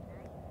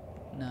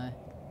 No.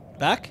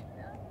 Back?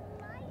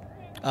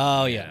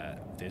 Oh, yeah.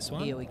 This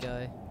one? Here we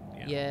go.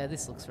 Yeah,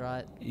 this looks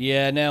right.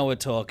 Yeah, now we're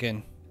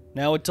talking.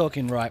 Now we're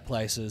talking right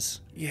places.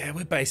 Yeah,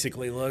 we're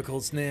basically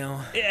locals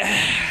now.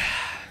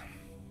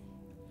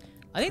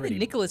 I think Pretty- the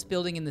Nicholas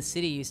building in the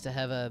city used to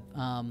have a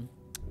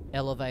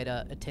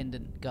elevator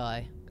attendant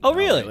guy. Oh,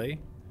 really?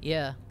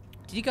 Yeah.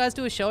 Did you guys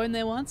do a show in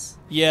there once?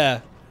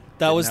 Yeah.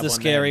 That Didn't was have the one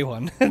scary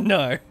one.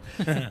 No.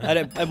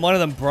 And one of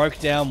them broke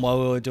down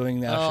while we were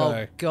doing our Oh,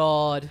 show.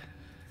 God.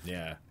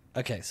 Yeah.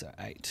 Okay, so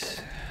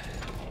 8.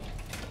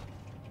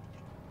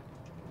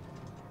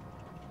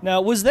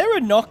 Now, was there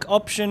a knock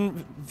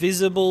option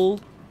visible?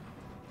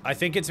 I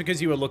think it's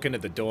because you were looking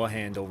at the door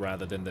handle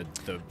rather than the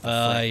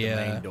yeah.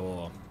 main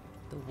door.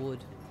 The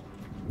wood.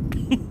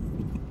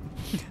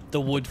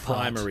 The wood part.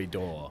 Primary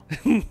door.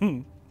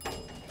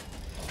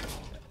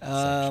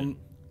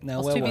 Now I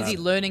was where too were busy I?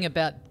 learning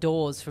about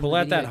doors from Pull the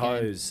out that video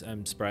game. hose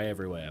and spray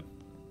everywhere.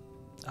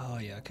 Oh,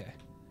 yeah, okay.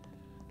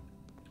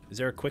 Is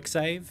there a quick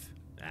save?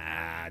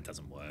 Ah, it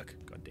doesn't work.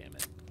 God damn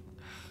it.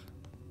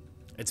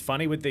 It's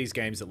funny with these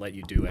games that let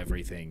you do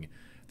everything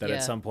that Yeah.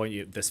 at some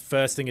point, this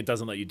first thing it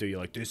doesn't let you do, you're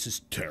like, this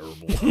is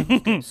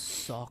terrible.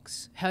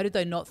 Socks. How did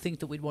they not think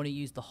that we'd want to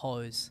use the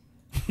hose?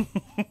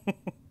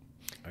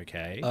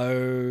 Okay.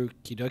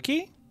 Okie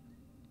dokie.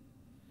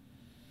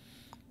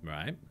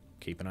 Right.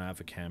 Keep an eye out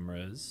for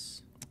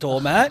cameras.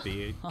 Doormat.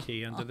 Be a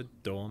key under the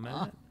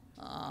doormat.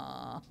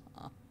 A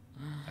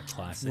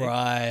classic.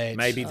 Right.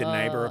 Maybe the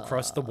neighbor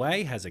across the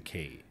way has a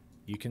key.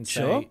 You can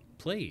say, Sure.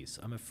 please,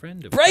 I'm a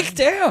friend of Break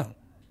down.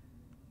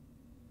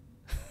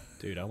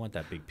 Dude, I want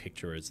that big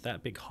picture. Is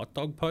that big hot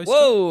dog poster?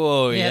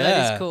 Whoa, yeah. Yeah,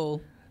 that is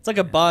cool. It's like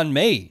a banh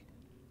mi.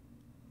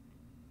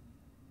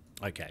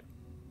 Okay.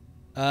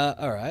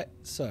 All right.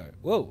 So,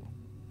 whoa.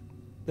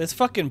 There's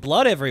fucking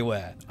blood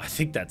everywhere. I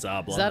think that's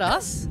our block. Is that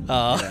us?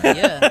 Oh.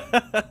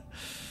 Yeah.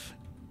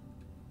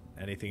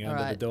 Anything All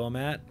under right. the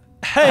doormat?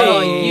 Hey.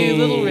 Oh, you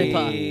little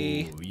ripper.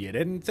 Ooh, you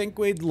didn't think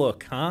we'd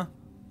look, huh?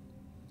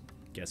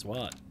 Guess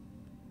what?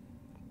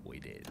 We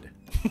did.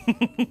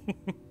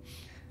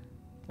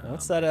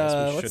 What's I that? guess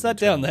we What's shouldn't that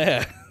down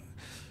tell.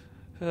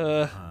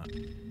 there?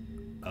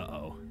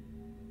 Uh-oh.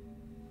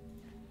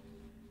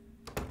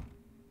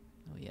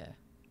 Oh, yeah.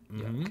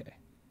 Yeah, Mhm. okay.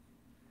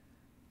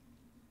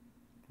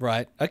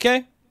 Right.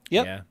 Okay.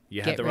 Yep. Yeah,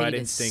 you Get had the ready right to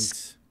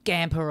instincts.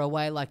 Scamper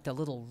away like the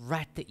little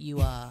rat that you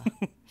are.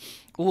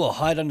 Ooh, I'll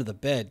hide under the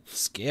bed.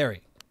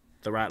 Scary.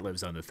 The rat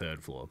lives on the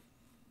 3rd floor.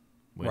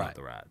 We're Right. not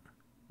the rat.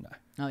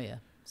 Oh, yeah.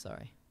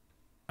 Sorry.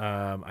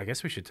 I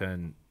guess we should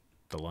turn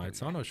the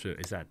lights on, or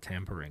is that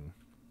tampering?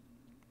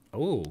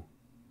 Oh.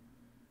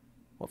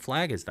 What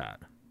flag is that?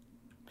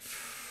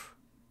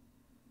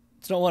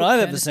 It's not one I've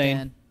ever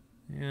Afghanistan.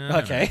 seen. Yeah. I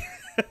don't Okay.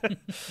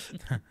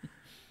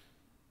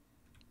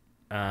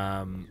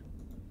 know.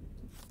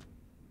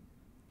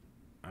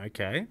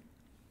 Okay.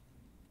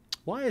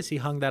 Why has he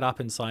hung that up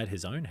inside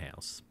his own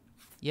house?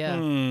 Yeah.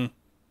 Hmm.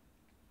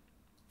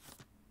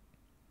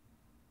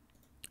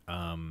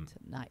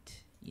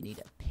 Tonight, you need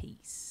a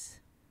piece.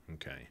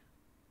 Okay.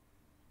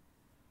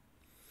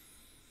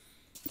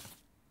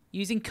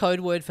 Using code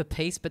word for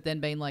peace, but then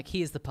being like,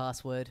 here's the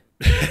password.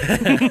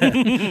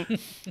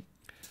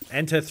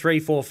 Enter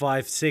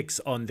 3456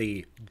 on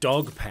the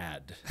dog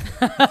pad.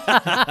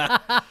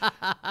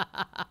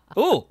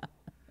 Ooh.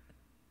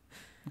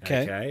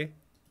 Okay. Okay.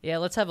 Yeah,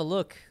 let's have a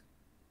look.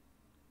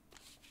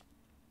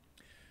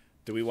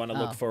 Do we want to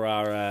look for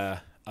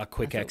our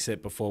quick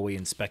exit before we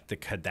inspect the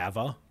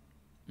cadaver?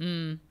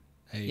 Hey.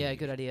 Yeah,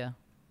 good idea.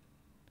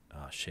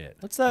 Oh shit.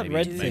 What's that Maybe-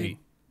 red maybe thing?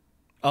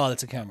 Oh,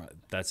 that's a camera.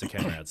 That's a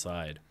camera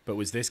outside. But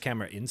was this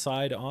camera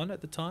inside on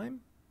at the time?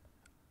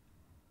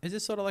 Is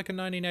this sort of like a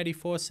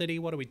 1984 city?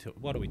 What are we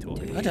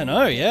talking? I don't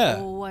know. Yeah.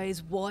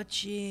 Always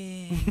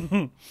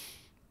watching.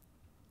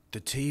 The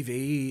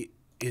TV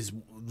is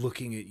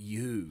looking at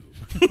you.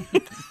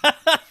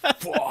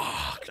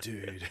 Fuck,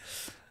 dude.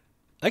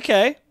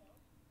 Okay.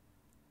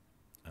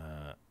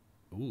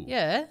 Ooh.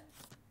 Yeah.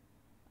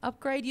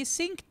 Upgrade your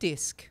sync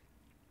disc.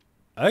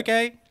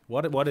 Okay.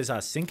 What is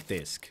our sync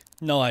disc?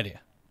 No idea.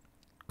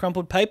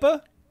 Crumpled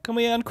paper? Can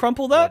we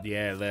uncrumple that?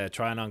 Yeah, there.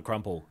 Try and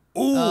uncrumple.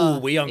 Ooh,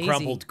 we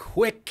uncrumpled easy.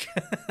 quick.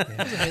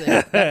 Wasn't really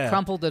that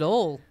crumpled at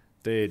all.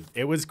 Dude,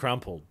 it was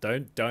crumpled.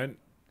 Don't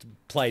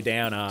play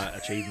down our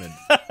achievement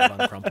of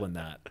uncrumpling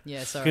that.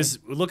 Yeah, sorry. Because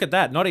look at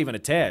that. Not even a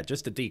tear,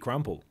 just a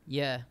decrumple.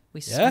 Yeah,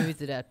 we Yeah?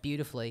 smoothed it out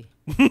beautifully.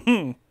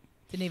 Didn't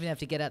even have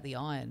to get out the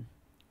iron.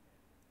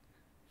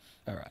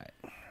 All right.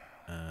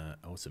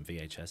 Oh, some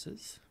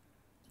VHSs.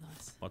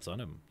 Nice. What's on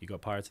them? You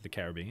got Pirates of the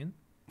Caribbean.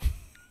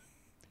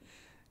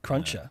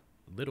 Cruncher.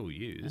 Little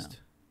used.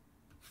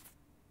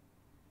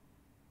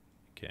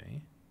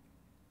 Okay.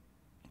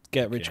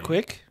 Get rich okay.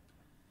 quick.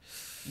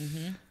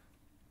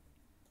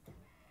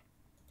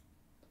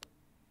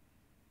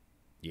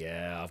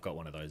 Yeah, I've got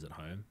one of those at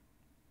home.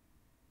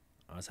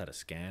 I just had a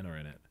scanner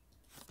in it.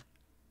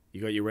 You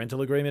got your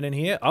rental agreement in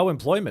here? Oh,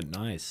 employment.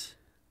 Nice.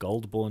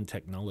 Goldborn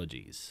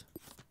Technologies.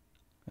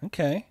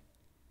 Okay.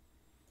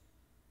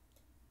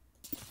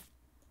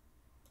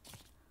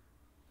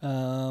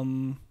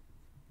 What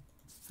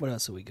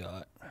else have we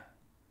got?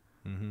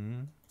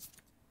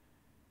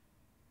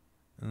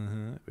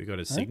 We got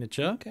his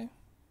signature. Okay.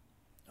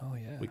 Oh,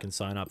 yeah. We can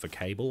sign up for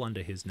cable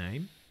under his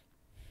name.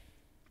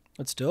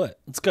 Let's do it.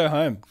 Let's go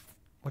home.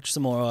 Watch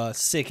some more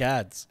sick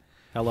ads.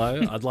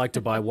 Hello, I'd like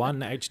to buy one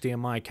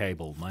HDMI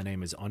cable. My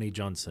name is Oni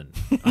Johnson.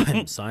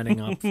 I'm signing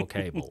up for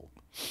cable.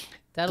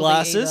 That'll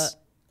Glasses?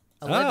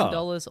 be either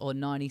 $11 or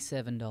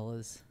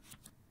 $97.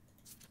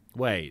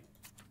 Wait.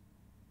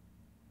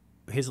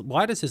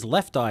 Why does his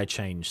left eye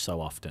change so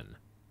often?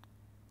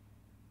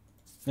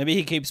 Maybe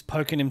he keeps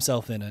poking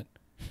himself in it.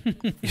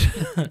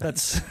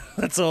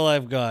 That's all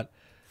I've got.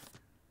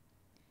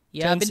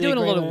 Yeah, I've been doing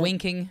a lot of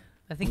winking.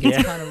 I think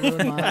it's kind of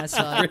ruined my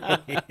eyesight. I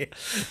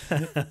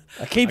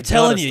keep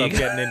telling you. Stop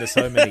getting into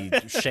so many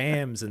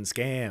shams and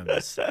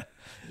scams.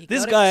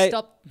 This guy,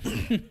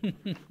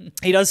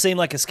 he does seem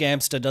like a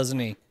scamster, doesn't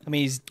he? I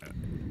mean,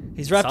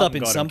 he's wrapped up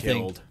in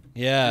something.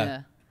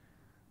 Yeah.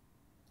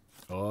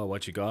 Oh,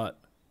 what you got?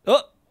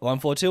 Oh,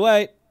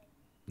 1428.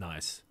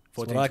 Nice. That's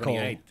what I call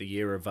 1428, the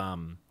year of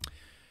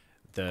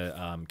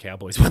the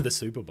Cowboys won the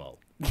Super Bowl.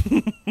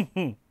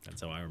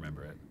 That's how I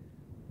remember it.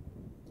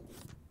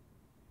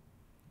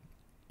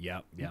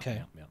 Yep.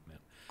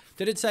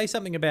 Did it say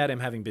something about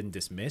him having been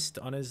dismissed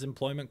on his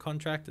employment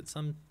contract at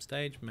some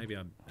stage? Maybe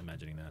I'm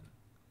imagining that.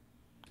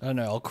 I don't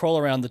know. I'll crawl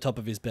around the top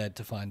of his bed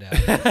to find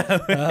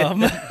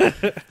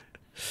out.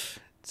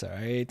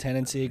 Sorry,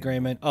 tenancy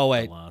agreement. Oh,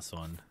 wait. The last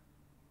one.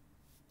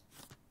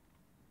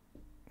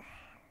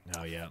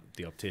 Oh, yeah.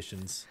 The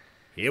opticians.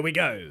 Here we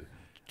go.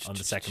 On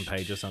the second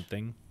page or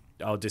something.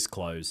 Oh,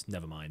 disclose.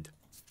 Never mind.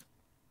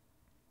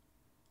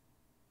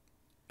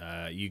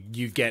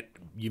 You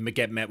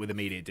get met with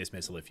immediate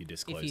dismissal if you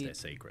disclose their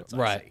secrets.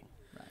 Right.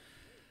 I see.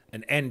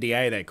 An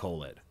NDA, they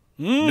call it.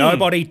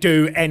 Nobody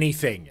do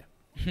anything.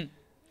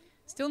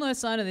 Still no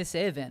sign of this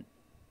air vent.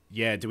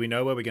 Yeah, do we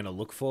know where we're going to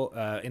look for?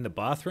 In the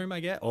bathroom,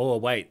 I guess? Oh,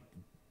 wait.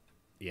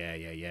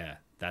 Yeah.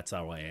 That's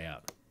our way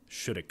out.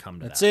 Should it come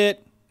to That's that.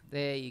 it.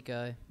 There you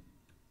go.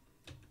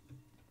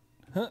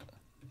 Huh.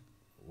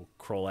 We'll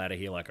crawl out of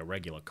here like a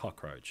regular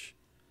cockroach.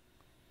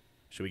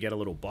 Should we get a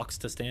little box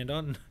to stand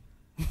on?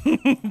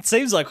 It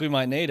seems like we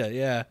might need it,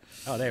 yeah.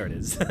 Oh, there it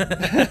is.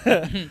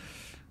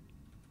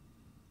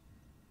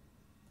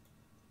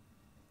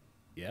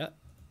 Yeah.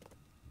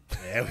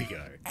 There we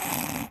go.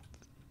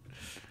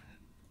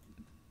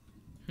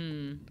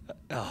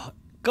 Oh,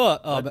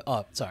 God.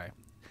 Oh, sorry.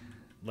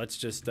 Let's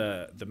just,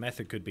 the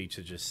method could be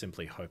to just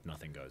simply hope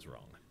nothing goes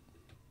wrong.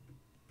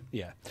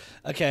 Yeah.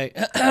 Okay.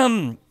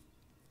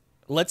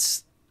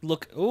 Let's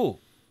look. Ooh.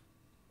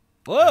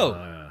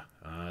 Whoa.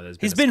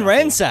 He's been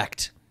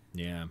ransacked.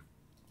 Yeah.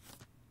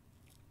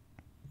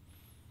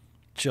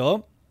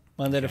 Sure.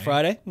 Monday to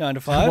Friday, 9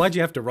 to 5. Why'd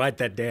you have to write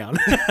that down?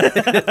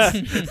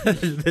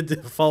 The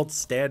default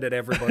standard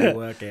everybody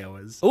work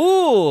hours.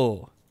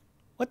 Ooh.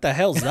 What the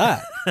hell's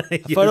that? A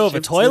photo of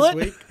a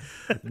toilet?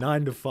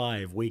 9 to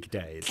 5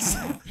 weekdays.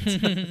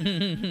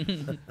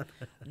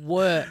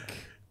 Work.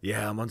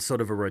 Yeah, I'm on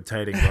sort of a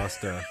rotating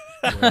roster.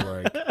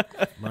 Where,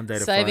 like, Monday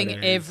to Saving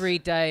Fridays. every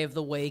day of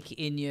the week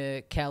in your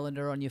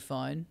calendar on your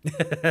phone.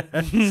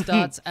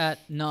 Starts at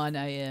 9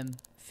 a.m.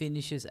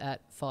 Finishes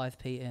at 5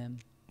 p.m.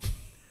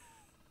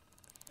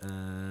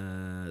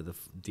 The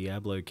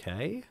Diablo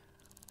K?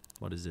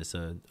 What is this?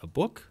 A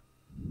book?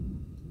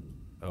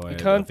 Oh, a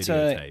can't,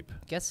 videotape.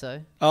 Guess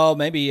so. Oh,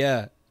 maybe,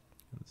 yeah.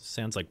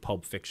 Sounds like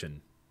Pulp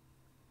Fiction.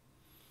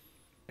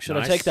 Should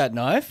I take that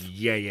knife?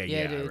 Yeah,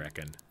 I dude.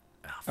 reckon.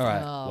 All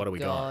right. Oh, What do we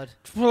got?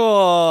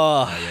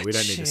 Oh, Oh, yeah, we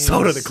don't need to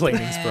solder the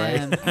cleaning spray.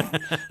 Man.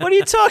 what are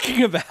you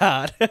talking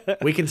about?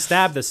 We can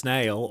stab the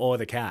snail or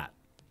the cat.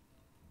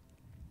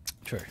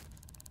 True.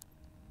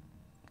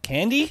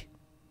 Candy?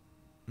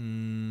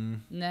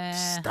 Nah.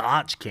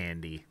 Starch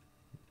candy.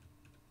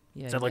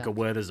 Yeah, Is that like a yuck.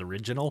 Werther's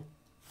original?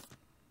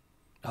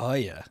 Oh,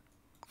 yeah.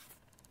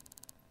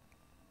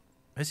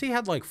 Has he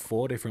had like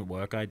 4 different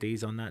work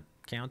IDs on that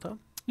counter?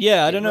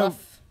 Yeah, I don't know.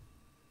 Rough.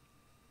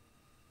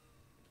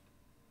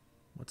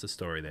 What's the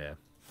story there?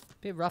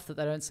 Bit rough that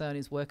they don't say on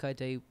his work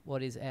ID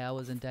what his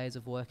hours and days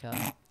of work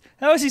are.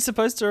 How is he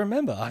supposed to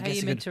remember? I How are guess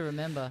you he meant could to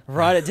remember?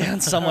 write it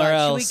down somewhere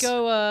Alright, else. Should we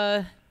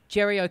go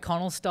Jerry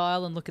O'Connell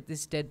style and look at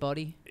this dead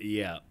body?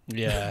 Yeah.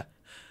 Yeah.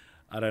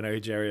 I don't know who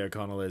Jerry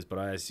O'Connell is, but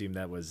I assume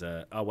that was...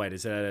 oh, wait,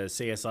 is that a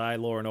CSI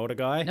Law and Order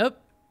guy? Nope.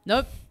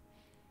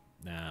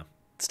 Nah.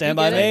 Stand You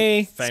by get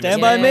me. Famous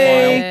Stand by me.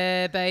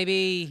 Yeah,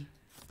 baby.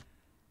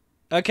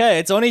 Okay,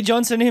 it's Oni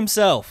Johnson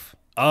himself.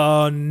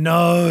 Oh,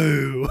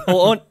 no.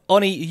 Or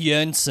Oni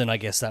Jörnsson, I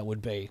guess that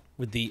would be,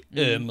 with the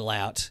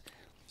umlaut.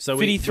 So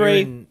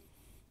 53.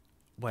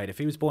 Wait, if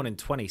he was born in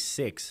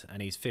 26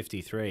 and he's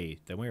 53,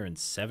 then we're in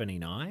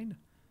 79?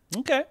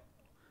 Okay.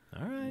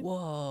 All right.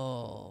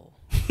 Whoa.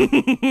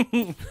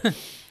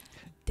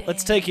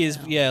 Let's take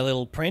his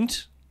little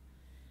print.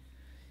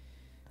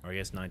 Or I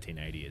guess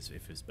 1980 is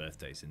if his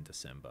birthday's in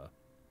December.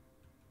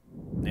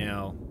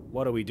 Now,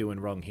 what are we doing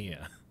wrong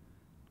here?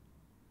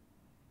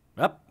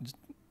 Up.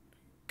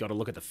 Got to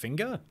look at the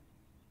finger?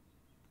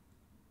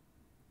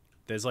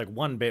 There's like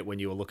one bit when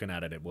you were looking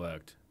at it, it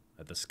worked.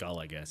 At the skull,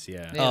 I guess,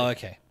 yeah. Oh,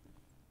 okay.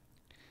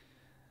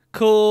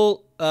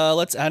 Cool.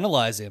 Let's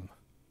analyze him.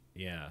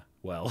 Yeah,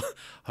 well,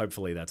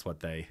 hopefully that's what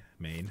they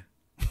mean.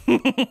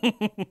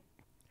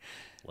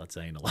 Let's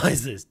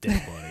analyze this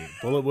dead body.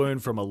 Bullet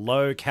wound from a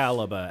low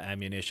caliber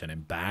ammunition.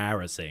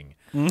 Embarrassing.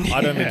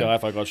 I'd only die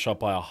if I got shot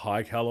by a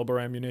high caliber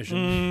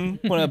ammunition.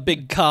 One of the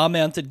big car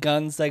mounted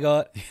guns they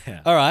got. Yeah.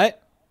 All right.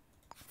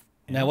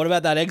 Now, what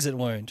about that exit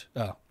wound?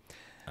 Oh.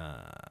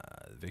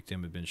 The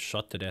victim had been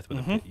shot to death with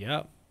a pit.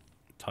 Yep.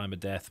 Time of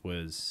death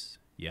was,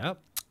 yep.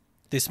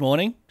 This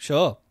morning?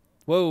 Sure.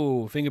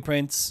 Whoa,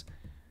 fingerprints.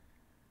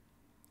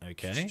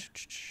 Okay.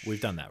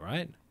 We've done that,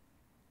 right?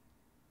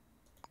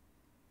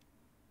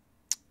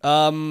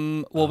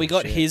 Well, we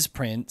got shit. his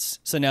prints,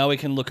 so now we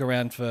can look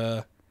around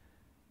for...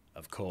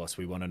 Of course,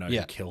 we want to know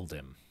Yeah. who killed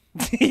him.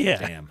 Yeah.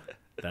 Damn.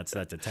 That's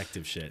that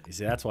detective shit. You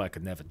see, that's why I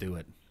could never do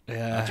it.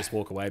 Yeah. I'd just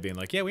walk away being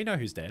like, yeah, we know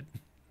who's dead.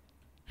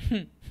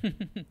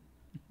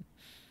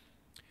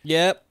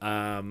 Yep.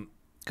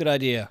 Good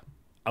idea.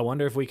 I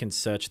wonder if we can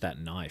search that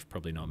knife.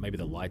 Probably not. Maybe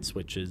the light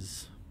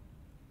switches.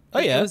 Oh,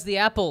 yeah. It was the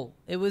apple.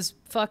 It was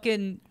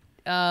fucking.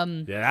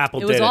 The apple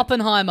It did was it.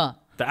 Oppenheimer.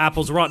 The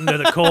apple's rotten to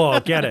the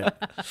core. Get it.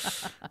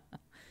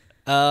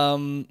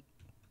 I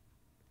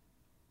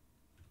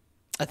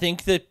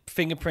think the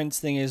fingerprints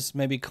thing is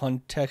maybe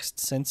context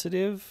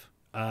sensitive.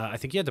 I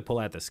think you had to pull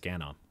out the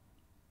scanner.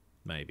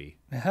 Maybe.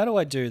 Now, how do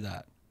I do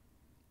that?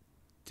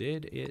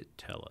 Did it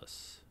tell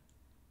us?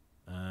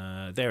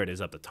 There it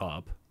is up the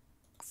top.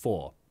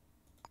 4.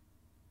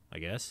 I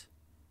guess.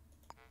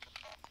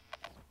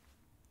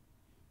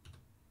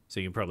 So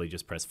you can probably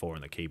just press 4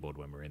 on the keyboard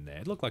when we're in there.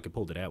 It looked like it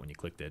pulled it out when you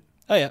clicked it.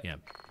 Oh, yeah. Yeah.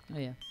 Oh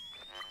yeah.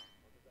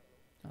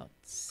 Oh,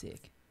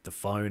 sick. The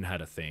phone had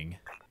a thing.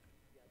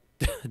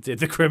 Did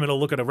the criminal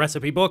look at a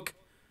recipe book?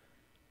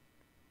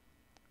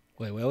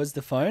 Wait, where was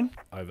the phone?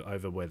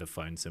 Over where the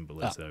phone symbol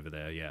is over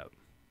there, yeah.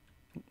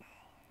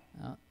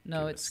 No, Give it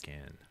a it's.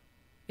 scan.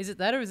 Is it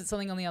that or is it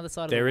something on the other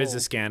side of the There wall? is a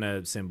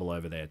scanner symbol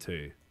over there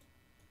too.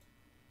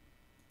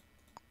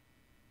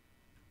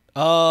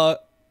 On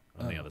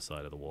the other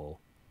side of the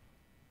wall.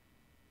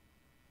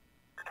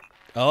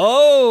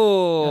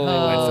 Oh!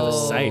 They went for the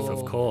safe,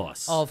 of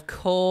course. Of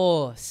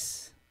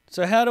course.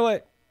 So how do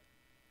I...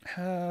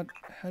 How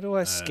do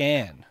I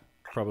scan?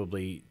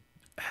 Probably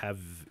have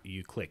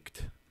you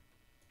clicked.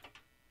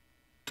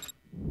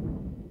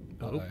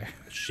 Oh,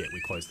 shit, we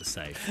closed the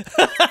safe.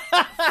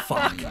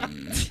 Fuck.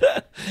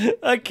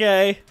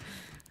 Okay.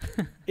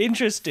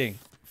 Interesting.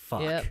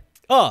 Fuck. Yep.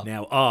 Oh,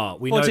 Now,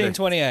 we know that...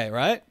 1428,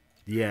 right?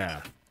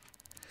 Yeah.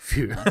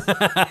 Phew.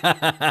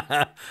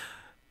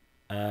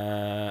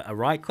 A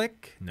right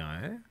click?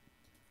 No.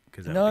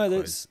 No,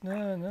 that's...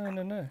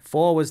 No.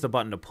 4 was the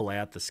button to pull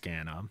out the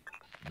scanner.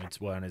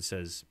 It's when it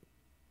says...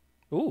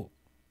 Ooh.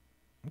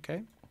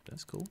 Okay,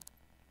 that's cool.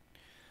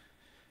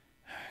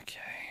 Okay.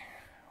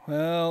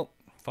 Well,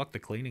 Fuck the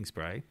cleaning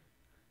spray.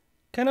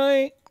 can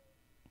I...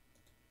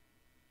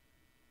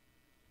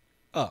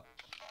 Oh.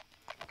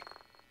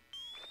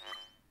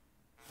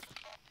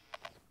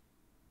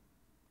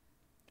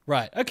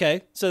 Right,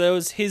 okay. So there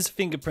was his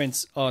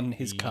fingerprints on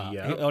his car.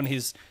 Yep. On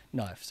his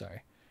knife,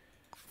 sorry.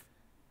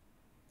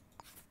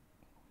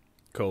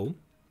 Cool.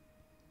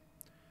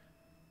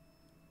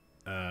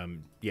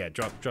 Yeah,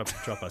 drop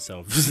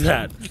ourselves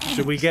that.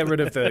 Should we get rid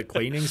of the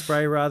cleaning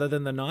spray rather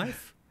than the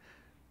knife?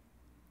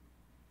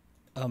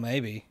 Oh,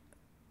 maybe.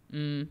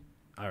 I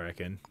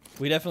reckon.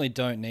 We definitely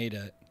don't need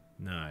it.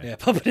 No. Yeah,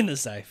 pop it in the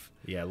safe.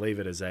 Yeah, leave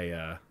it as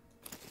a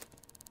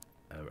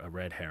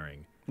red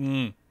herring.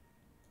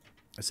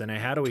 So now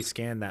how do we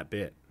scan that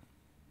bit?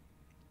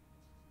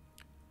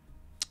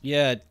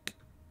 Yeah.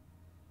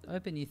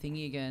 Open your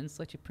thingy again.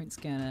 Select your print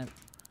scanner.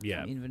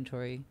 Yeah.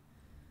 Inventory.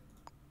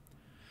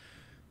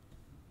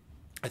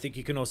 I think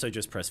you can also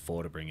just press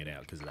 4 to bring it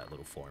out because of that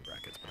little 4 in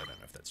brackets, but I don't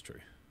know if that's true.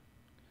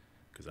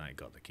 Because I ain't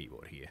got the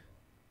keyboard here.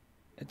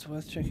 It's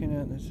worth checking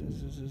out. This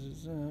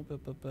is...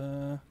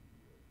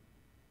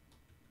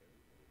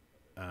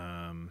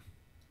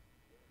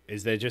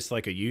 Is there just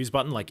like a use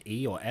button, like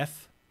E or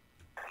F?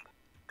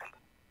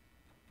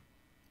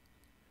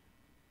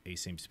 E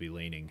seems to be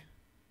leaning.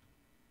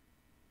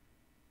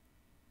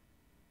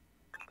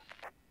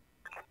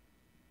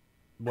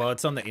 Well,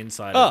 it's on the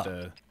inside of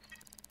the...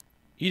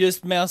 You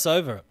just mouse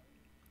over it.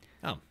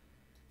 Oh.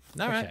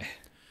 All right. Okay.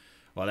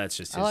 Well, that's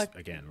just I his, like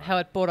again, right? how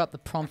it brought up the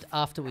prompt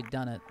after we'd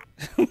done it.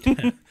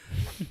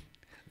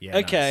 Yeah,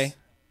 Okay.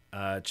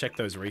 Nice. Check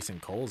those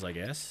recent calls, I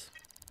guess.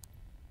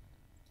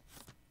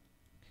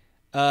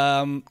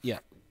 Yeah.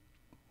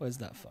 Where's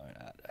that phone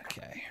at?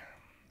 Okay.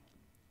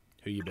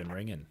 Who you been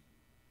ringing?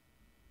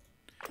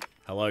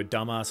 Hello,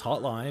 dumbass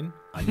hotline.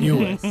 I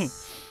knew it.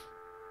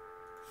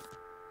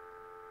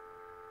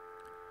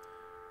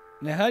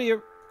 Now, how do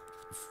you...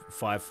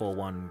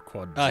 541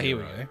 quad. Oh, here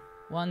we go.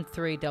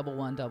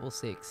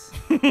 131166.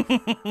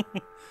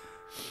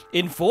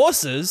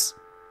 Enforcers?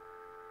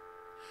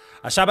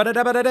 Yeah.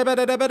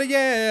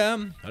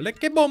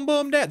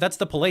 That's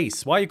the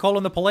police. Why are you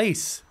calling the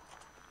police?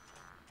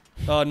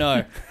 Oh,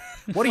 no.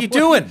 What are you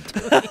doing?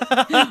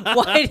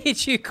 Why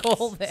did you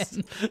call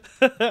them?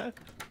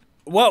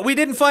 Well, we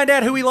didn't find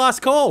out who we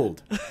last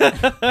called.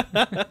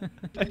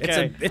 It's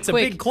a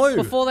Quick, big clue.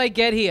 before they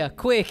get here,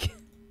 quick.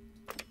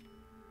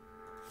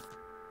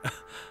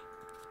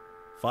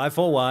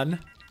 541.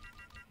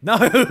 No,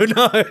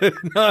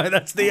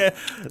 that's the...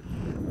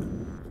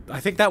 I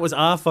think that was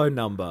our phone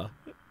number.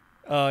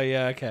 Oh,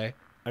 yeah, okay.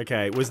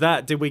 Okay, was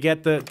that... Did we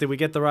get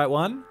the right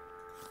one?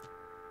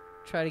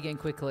 Try it again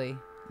quickly.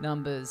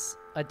 Numbers.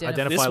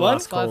 Identify This one?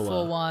 last caller.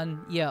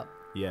 541. Yep.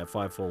 Yeah,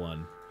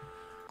 541.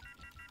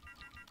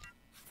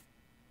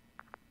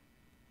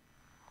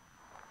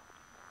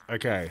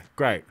 Okay,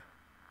 great.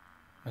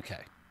 Okay.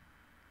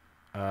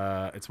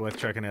 It's worth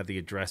checking out the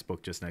address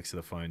book just next to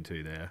the phone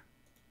too there.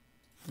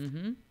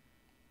 Mm-hmm.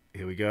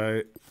 Here we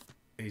go.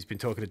 He's been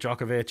talking to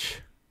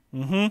Djokovic.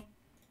 Mm-hmm.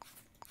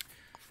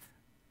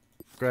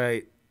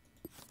 Great.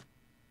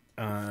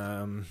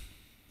 None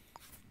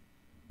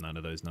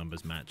of those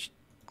numbers match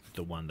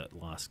the one that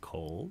last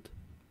called.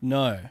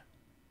 No.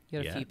 You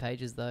got Yeah. a few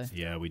pages, though.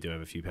 Yeah, we do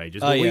have a few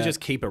pages. Oh, Will we yeah.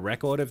 just keep a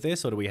record of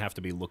this, or do we have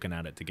to be looking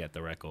at it to get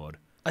the record?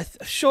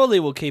 Surely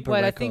we'll keep a Wait,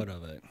 I record think-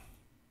 of it.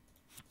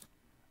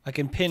 I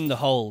can pin the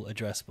whole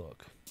address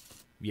book.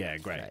 Yeah,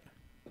 great. Great.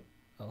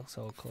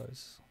 So I'll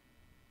close.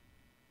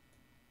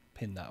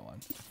 Pin that one.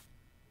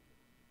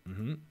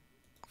 Mm-hmm.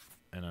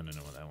 And I don't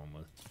know what that one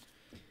was.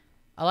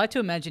 I like to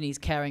imagine he's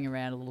carrying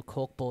around a little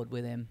corkboard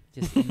with him,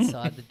 just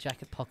inside the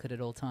jacket pocket at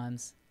all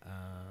times.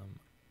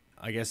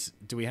 I guess,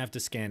 do we have to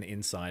scan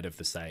inside of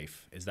the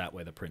safe? Is that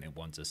where the print it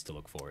wants us to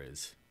look for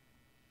is?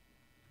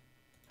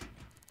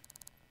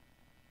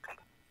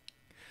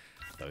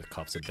 Those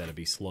cops had better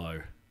be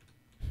slow.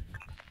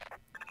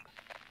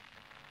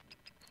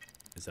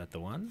 Is that the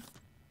one?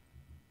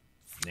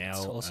 Now,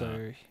 It's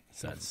also...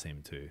 that's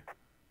him too.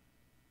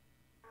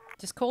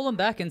 Just call him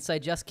back and say,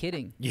 just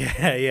kidding.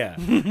 Yeah, yeah.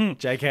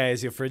 JK,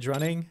 is your fridge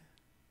running?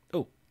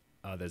 Oh.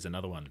 Oh, there's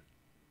another one.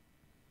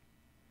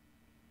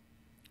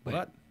 Wait.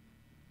 What?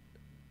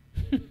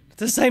 It's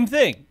the same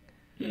thing.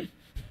 Oh,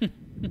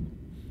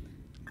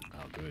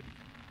 good.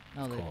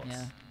 Oh, Of course.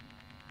 yeah.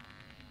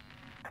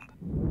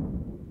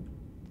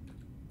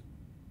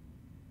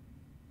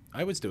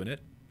 I was doing it.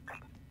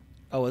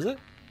 Oh, was it?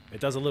 It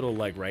does a little,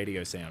 like,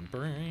 radio sound.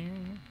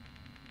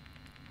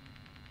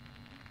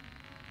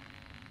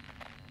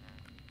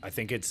 I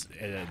think it's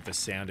the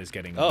sound is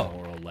getting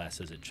more or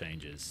less as it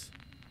changes.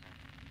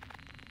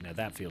 Now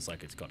that feels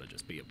like it's got to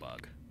just be a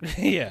bug.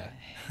 Yeah.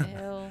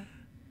 Hell.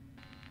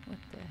 What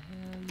the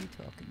hell are you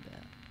talking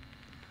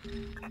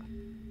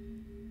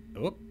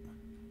about? Oop.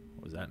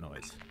 What was that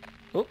noise?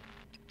 Oh.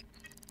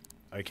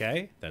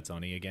 Okay, that's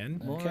Oni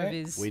again. More Okay. of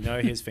his... We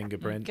know his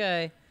fingerprint.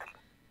 Okay.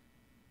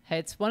 Hey,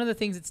 it's one of the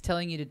things it's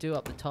telling you to do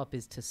up the top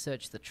is to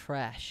search the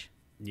trash.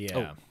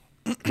 Yeah.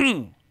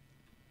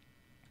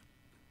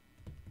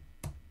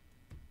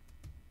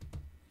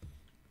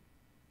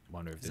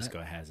 Wonder if this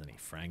guy has any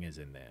frangers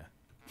in there.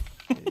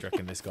 Do you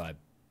reckon this guy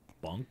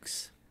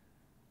bonks?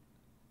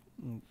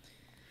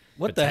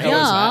 What the Potatoes.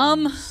 hell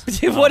Yum!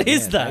 is What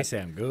is Man, that? They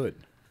sound good.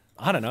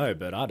 I don't know,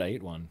 but I'd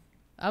eat one.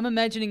 I'm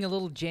imagining a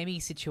little jammy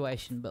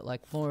situation, but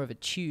like more of a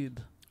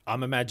tube.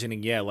 I'm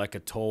imagining, yeah, like a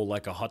tall,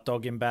 like a hot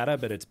dog in batter,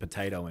 but it's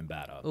potato in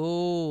batter.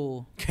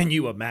 Ooh. Can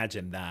you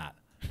imagine that?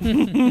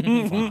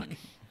 Fuck.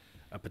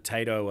 A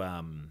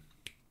potato,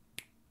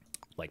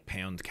 like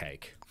pound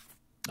cake.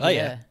 Oh,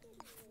 yeah.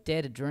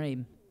 Dare to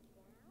dream.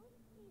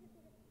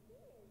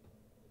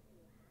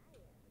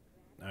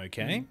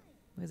 Okay.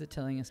 Where's it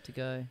telling us to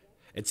go?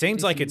 It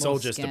seems Do like some it's more all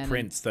just the scanning.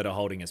 prints that are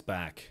holding us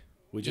back.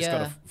 We just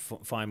Yeah.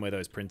 gotta find where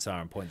those prints are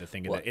and point the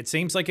finger. What? There. It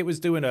seems like it was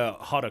doing a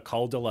hot or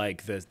colder,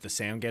 like the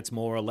sound gets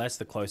more or less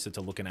the closer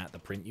to looking at the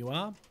print you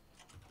are.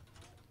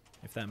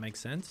 If that makes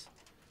sense.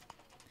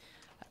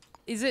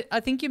 Is it? I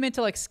think you're meant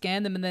to like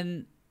scan them and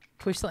then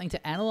push something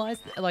to analyze,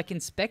 like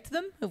inspect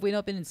them. Have we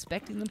not been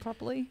inspecting them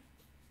properly?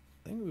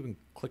 I think we've been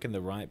clicking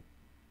the right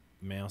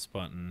mouse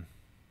button.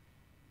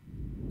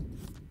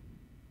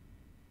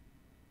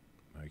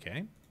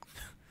 Okay.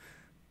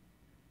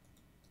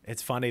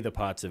 It's funny the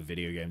parts of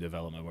video game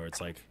development where it's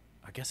like,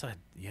 I guess I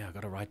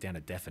got to write down a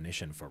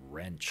definition for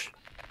wrench.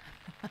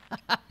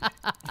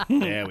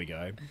 There we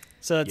go.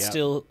 So it's Yep,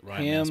 still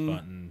right mouse him.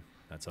 button.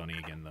 That's Oni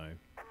again though.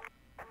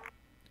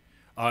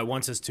 Oh, it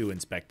wants us to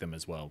inspect them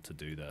as well to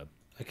do the.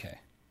 Okay.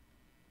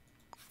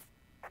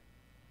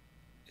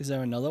 Is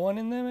there another one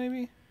in there,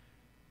 maybe?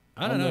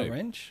 I don't On the know.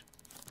 wrench?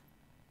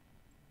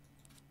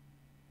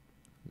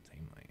 Doesn't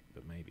seem like,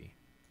 but maybe.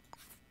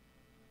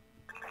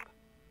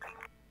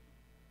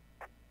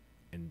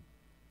 And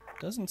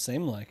Doesn't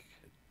seem like.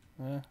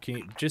 can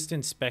you just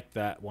inspect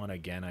that one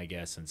again, I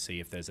guess, and see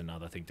if there's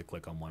another thing to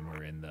click on when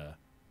we're in the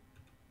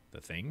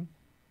thing?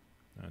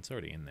 No, it's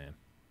already in there.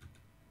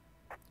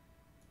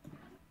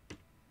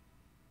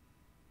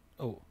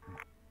 Oh.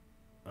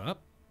 Oh.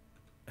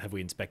 Have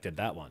we inspected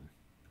that one?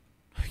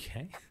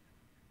 Okay.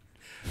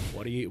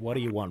 What do you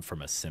want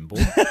from a symbol?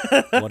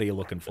 What are you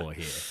looking for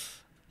here?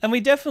 And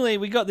we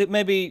got the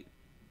maybe.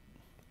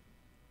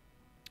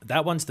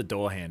 That one's the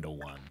door handle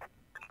one.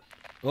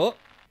 Oh.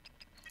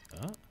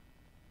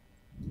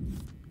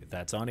 If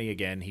that's Oni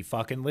again, he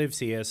fucking lives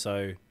here,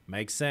 so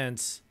makes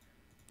sense.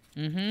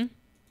 Mm-hmm.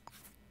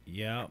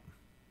 Yeah.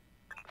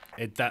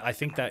 I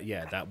think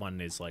that one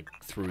is like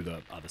through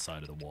the other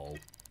side of the wall.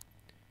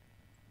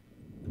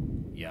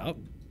 Yep.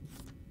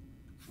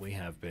 We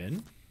have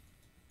been.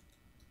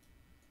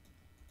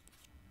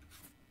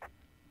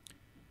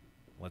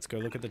 Let's go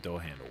look at the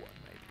door handle one,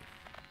 maybe.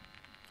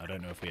 I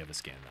don't know if we ever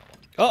scanned that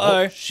one.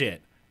 Uh-oh. Oh,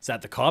 shit. Is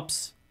that the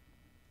cops?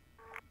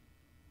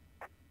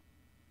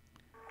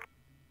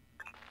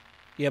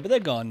 Yeah, but they're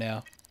gone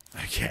now.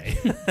 Okay.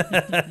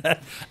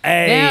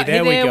 Hey,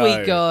 there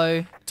we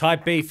go.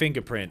 Type B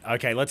fingerprint.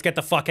 Okay, let's get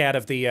the fuck out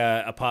of the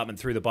apartment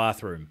through the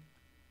bathroom.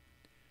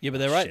 Yeah, but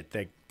they're right. Shit,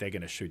 they're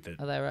going to shoot the...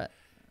 Are they right?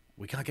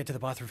 We can't get to the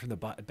bathroom from the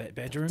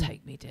bedroom?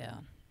 Take me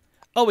down.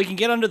 Oh, we can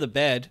get under the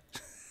bed.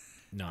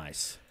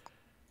 Nice.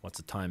 What's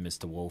the time,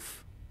 Mr.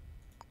 Wolf?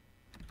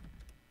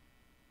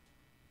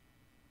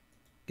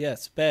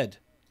 Yes, bed.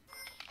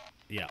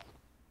 Yeah.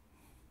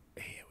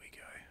 Here we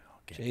go.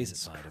 I'll get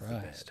Jesus inside of the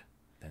Christ. bed.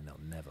 Then they'll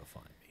never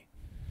find me.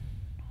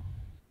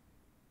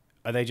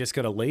 Are they just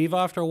going to leave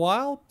after a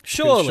while? 'Cause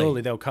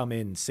surely they'll come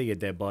in, see a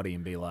dead body,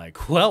 and be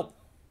like, well,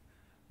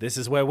 this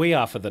is where we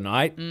are for the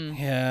night.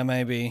 Yeah,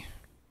 maybe.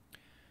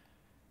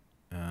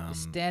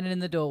 Just standing in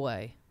the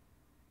doorway.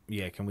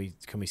 Yeah, can we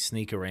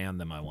sneak around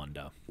them, I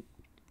wonder?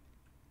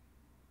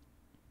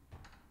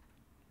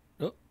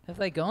 Oh. Have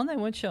they gone? They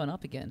weren't showing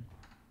up again.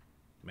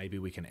 Maybe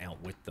we can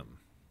outwit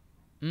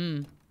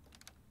them.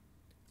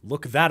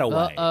 Look that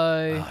away.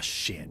 Uh-oh. Oh,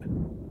 shit.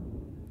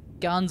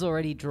 Guns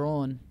already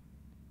drawn.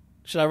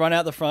 Should I run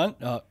out the front?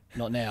 Oh,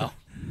 not now.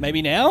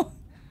 Maybe now?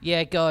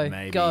 Yeah, go.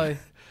 Maybe. Go.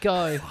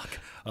 Go. Fuck.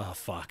 Oh,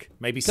 fuck.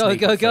 Maybe Go, sneak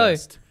go, go.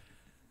 first.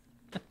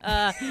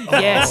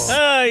 Yes.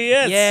 Oh,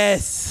 yes.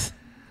 Yes.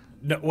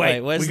 No, Wait,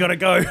 we got to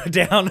go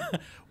down.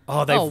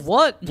 Oh, they've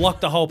what?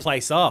 blocked the whole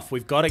place off.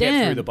 We've got to get through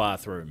Damn. the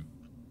bathroom.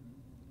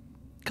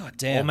 God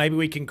damn. Or maybe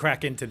we can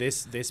crack into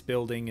this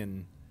building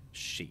and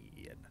shit.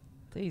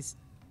 These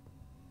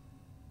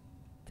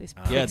Yeah,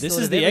 pricks this thought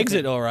is of the everything.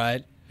 exit, all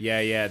right.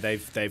 Yeah,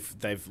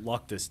 they've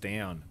locked us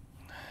down.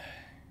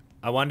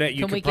 I wonder,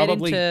 you Can we could get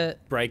probably into-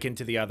 break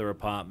into the other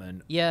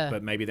apartment. Yeah.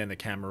 But maybe then the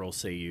camera will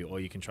see you, or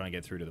you can try and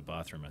get through to the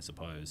bathroom, I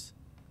suppose.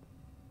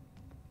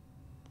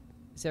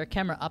 Is there a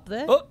camera up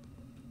there? Oh,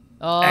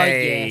 Oh,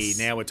 Hey, yes.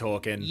 now we're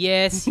talking.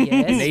 Yes,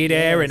 yes. Need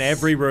air in yes.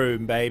 every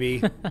room,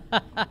 baby.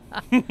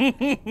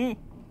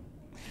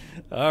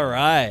 all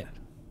right.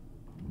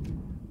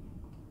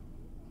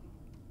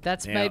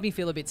 That's Now- made me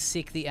feel a bit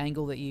sick, the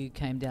angle that you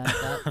came down at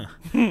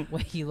that.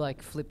 Where you,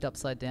 like, flipped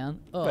upside down.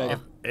 Oh.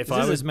 If Is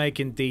I this was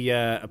making the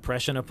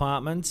oppression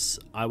apartments,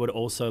 I would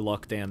also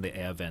lock down the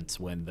air vents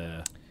when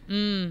the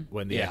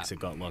Yeah. exit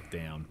got locked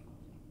down.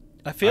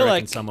 I feel I reckon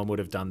like someone would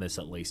have done this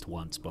at least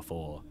once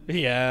before.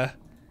 yeah,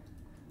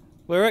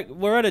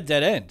 we're at a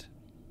dead end.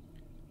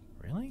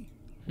 Really?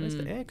 Where's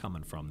the air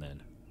coming from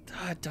then?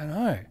 I don't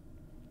know.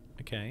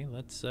 Okay,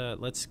 let's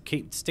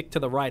stick to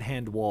the right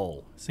hand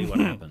wall. See what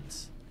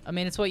happens. I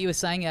mean, it's what you were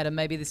saying, Adam.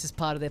 Maybe this is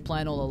part of their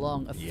plan all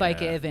along. A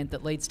fake Yeah. air vent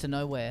that leads to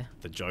nowhere.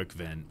 The joke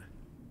vent.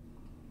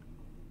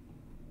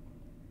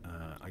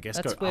 I guess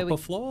That's go where upper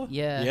we- floor.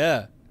 Yeah.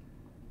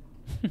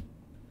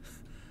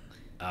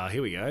 Yeah.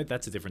 Here we go.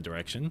 That's a different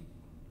direction.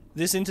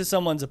 This into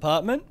someone's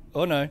apartment?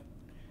 Oh no.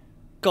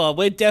 God,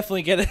 we're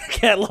definitely gonna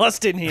get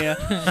lost in here.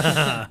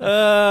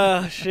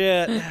 Oh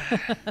shit.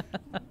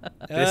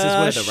 This is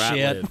where the rat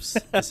shit. lives.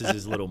 This is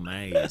his little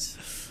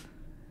maze.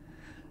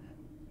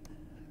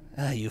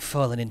 Ah, you've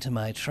fallen into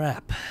my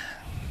trap.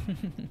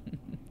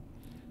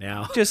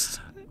 Now, Just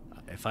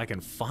if I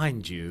can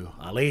find you,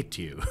 I'll eat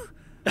you.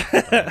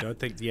 I don't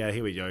think. Yeah,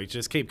 here we go.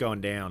 Just keep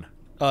going down.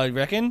 oh, you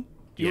reckon?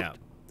 Yeah,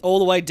 All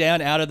the way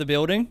down out of the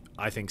building?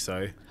 I think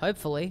so.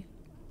 Hopefully.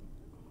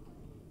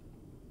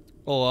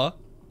 Or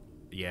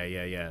Yeah.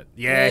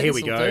 Yeah, Here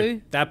we this'll go.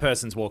 do. That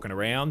person's walking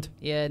around.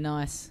 Yeah,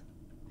 nice.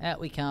 Out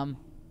we come.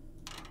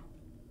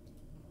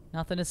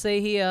 Nothing to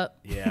see here.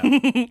 Yeah.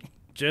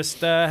 Just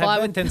Fight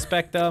head with- with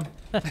Inspector.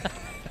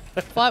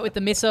 Fight with the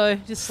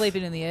misso. Just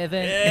sleeping in the air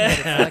vent.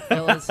 Yeah. Like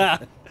fellas.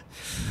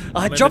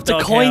 I in dropped the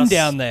a coin doghouse.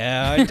 down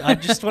there. I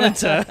just wanted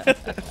to.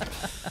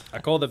 I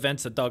call the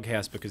vents a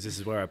doghouse because this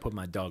is where I put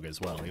my dog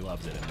as well. He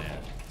loves it in there,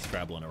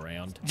 scrabbling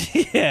around.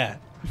 Yeah.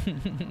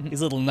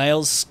 His little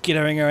nails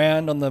skittering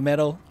around on the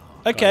metal.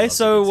 God, I Okay, love a good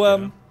so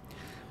skitter.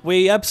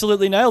 we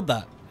absolutely nailed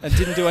that and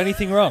didn't do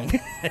anything wrong.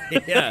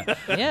 Yeah.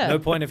 Yeah. No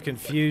point of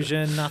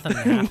confusion. Nothing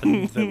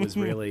happened that was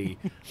really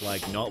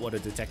like not what a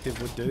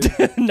detective would do.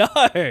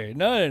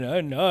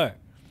 No.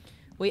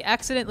 We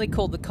accidentally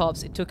called the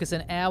cops. It took us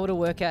an hour to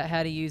work out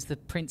how to use the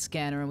print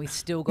scanner, and we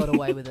still got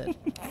away with it.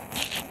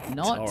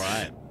 Not All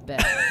right.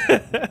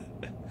 bad.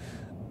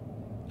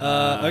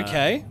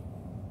 Okay.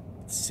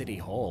 City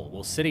Hall.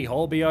 Will City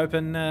Hall be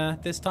open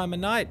this time of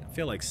night? I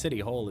feel like City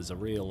Hall is a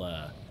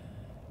real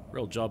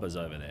jobbers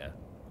over there.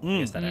 I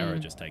guess that arrow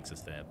just takes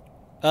us there.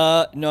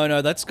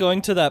 No, that's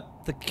going to the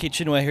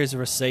kitchen where his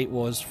receipt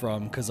was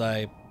from, because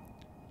I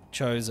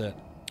chose it.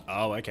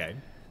 Oh, okay.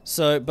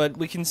 So, but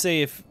we can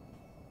see if...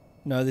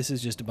 No, this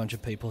is just a bunch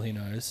of people he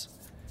knows.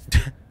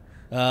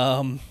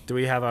 Do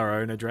we have our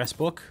own address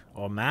book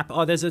or map?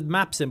 Oh, there's a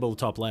map symbol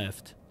top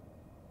left.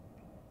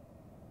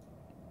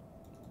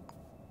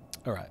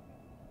 All right.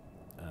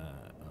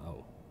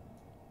 Oh.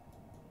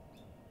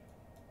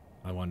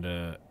 I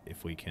wonder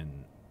if we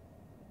can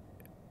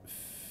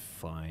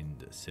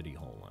find City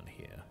Hall on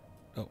here.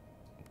 Oh,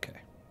 okay.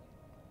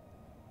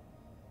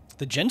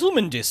 The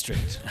Gentleman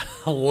District.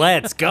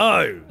 Let's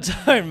go.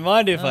 Don't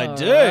mind if I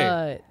do.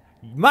 Right.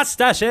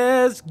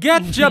 Mustaches!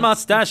 Get your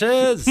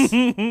mustaches!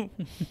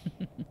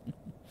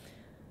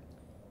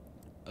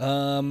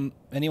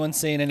 Anyone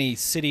seen any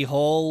City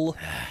Hall?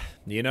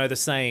 You know the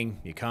saying,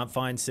 you can't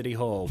find City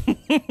Hall.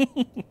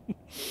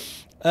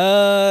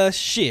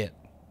 Shit.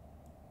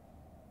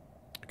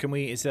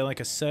 Is there like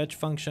a search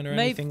function or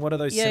Maybe- anything? What are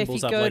those yeah, if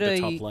symbols you up go like the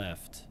to- top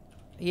left?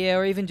 Yeah,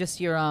 or even just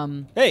your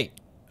Hey.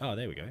 Oh,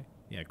 there we go.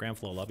 Yeah, ground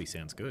floor lobby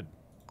sounds good.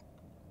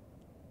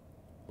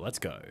 Let's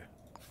go.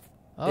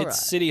 All It's right.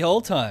 City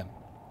Hall time.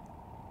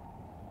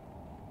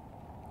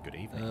 Good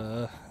evening.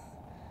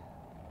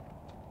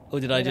 Or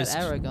did Where I that just...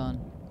 arrow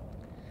gone?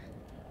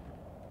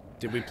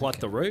 Did we plot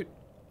the route?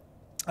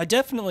 I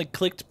definitely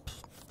clicked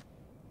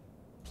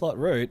plot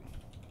route.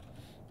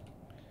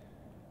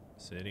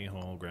 City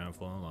Hall, ground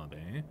floor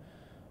lobby.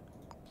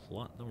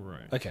 Plot the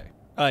route. Okay.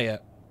 Oh, yeah.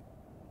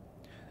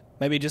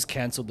 Maybe just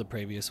cancelled the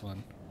previous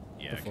one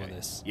Yeah, before okay.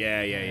 this.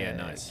 Yeah,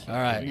 nice. All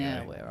right. Here we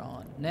Now go. we're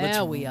on.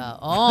 Now we are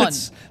on.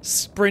 Let's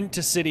sprint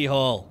to City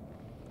Hall.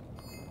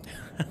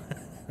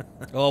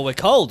 Oh, we're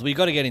cold. We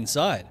got to get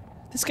inside.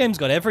 This game's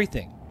got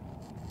everything.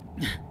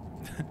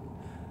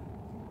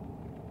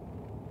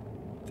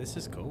 This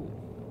is cool.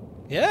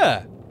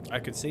 Yeah. I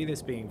could see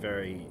this being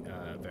very,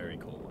 very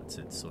cool once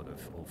it's sort of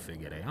all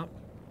figured out.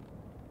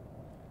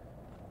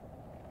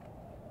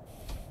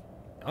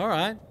 All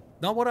right.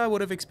 Not what I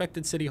would have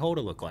expected City Hall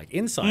to look like.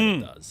 Inside it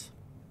does.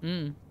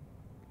 Mm.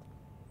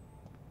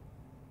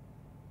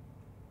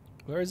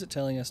 Where is it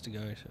telling us to go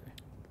to?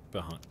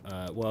 Behind.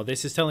 Well,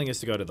 this is telling us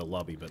to go to the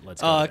lobby, but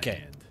let's go Oh, to the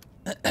okay.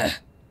 hand.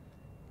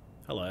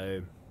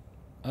 Hello.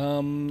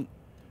 Um,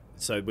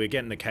 So we're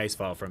getting the case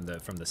file from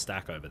the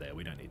stack over there.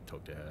 We don't need to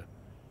talk to her.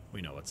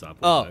 We know what's up.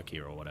 We'll work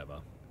here or whatever.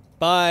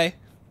 bye.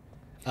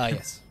 Ah,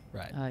 yes.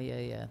 Right. Oh,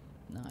 yeah.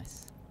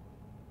 Nice.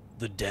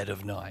 The dead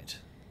of night.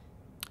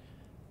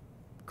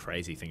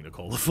 Crazy thing to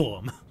call the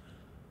form.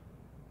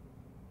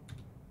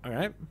 All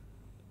right.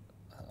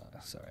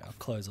 Sorry, I'll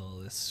close all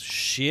this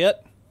shit.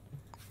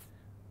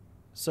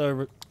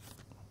 So...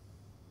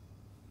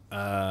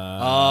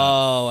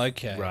 oh,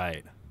 okay.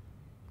 Right.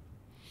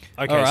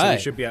 Okay, All so we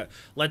right. should be out.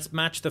 Let's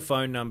match the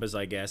phone numbers,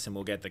 I guess, and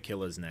we'll get the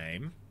killer's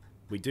name.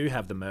 We do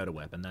have the murder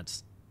weapon.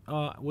 That's...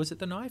 was it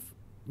the knife?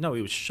 No,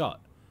 he was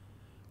shot.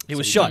 He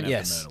was we shot, don't have the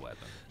yes. murder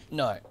weapon.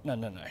 No.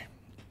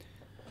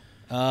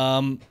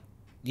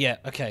 Yeah,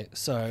 okay,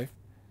 so...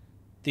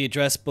 The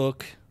address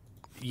book...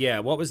 Yeah,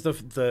 what was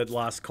the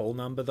last call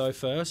number, though,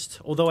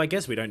 first? Although I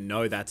guess we don't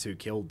know that's who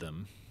killed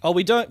them. Oh,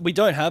 we don't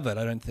have it,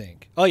 I don't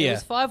think. Oh, It yeah.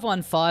 was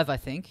 515, I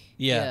think.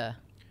 Yeah.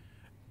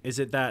 Is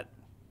it that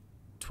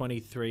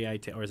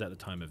 2318, or is that the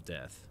time of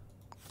death?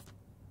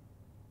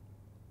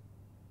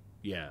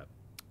 Yeah.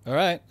 All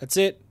right, that's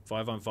it.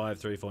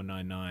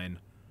 515-3499.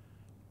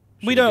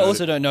 We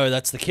don't know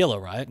that's the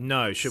killer, right?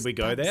 No, should we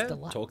go Stabs there?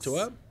 Deluxe. Talk to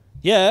her?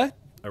 Yeah.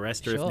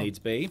 Arrest her if Sure. needs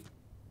be.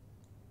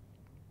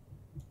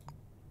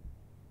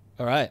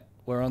 All right,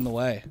 we're on the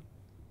way.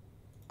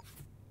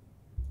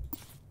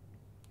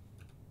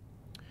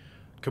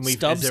 Can we...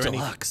 Stubbs is there any-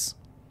 Deluxe.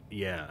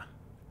 Yeah.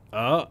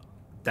 Oh,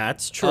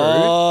 that's true.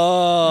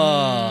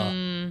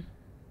 Oh.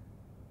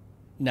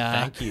 Nah.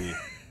 Thank you.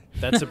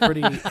 That's a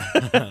pretty...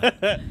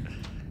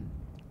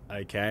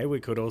 Okay, we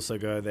could also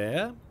go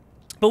there.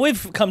 But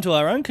we've come to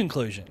our own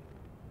conclusion.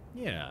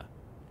 Yeah.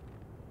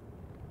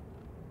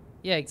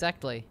 Yeah,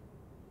 exactly.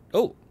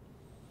 Oh.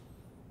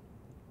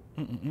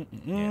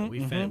 Yeah,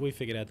 we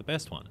figured out the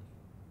best one.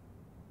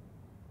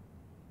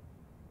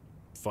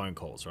 Phone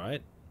calls,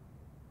 right?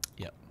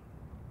 Yep.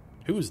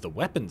 Who is the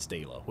weapons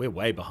dealer? We're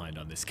way behind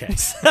on this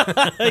case.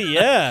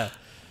 Yeah.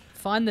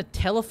 Find the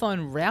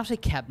telephone router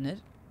cabinet.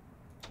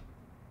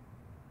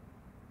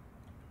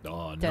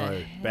 Oh, The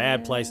no.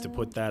 Bad place to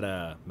put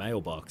that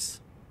mailbox.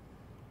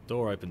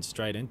 Door opens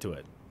straight into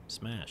it.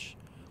 Smash.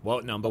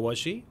 What number was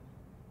she?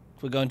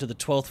 We're going to the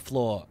 12th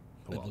floor,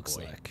 it Oh, looks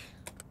boy.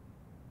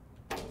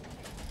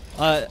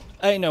 like.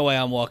 Ain't no way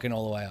I'm walking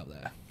all the way up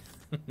there.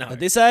 No, At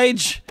this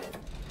age?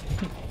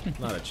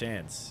 not a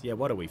chance. Yeah,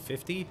 what are we,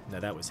 50? No,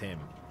 that was him.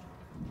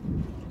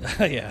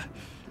 Yeah,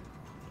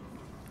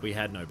 We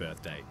had no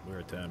birth date. We're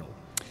eternal.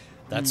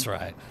 that's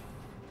right.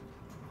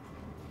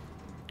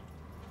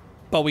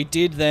 But we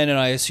did then, and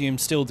I assume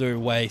still do,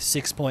 weigh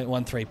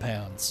 6.13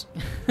 pounds.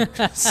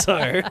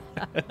 So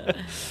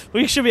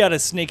we should be able to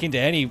sneak into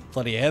any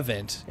bloody air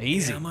vent.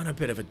 Easy. Yeah, I'm on a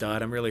bit of a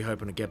diet. I'm really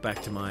hoping to get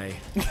back to my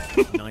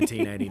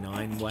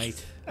 1989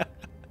 weight.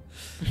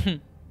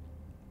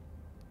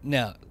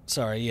 Now,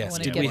 sorry, I yes.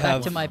 want to Did we get back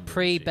have to my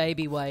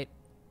pre-baby weight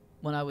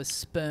when I was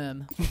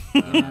sperm.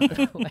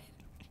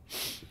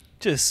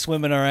 just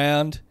swimming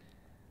around?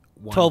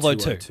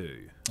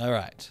 1202. All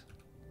right.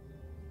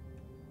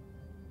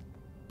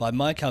 By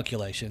my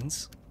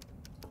calculations.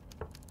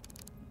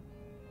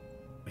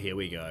 Here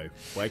we go.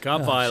 Wake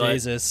up, Oh, Violet.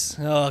 Jesus.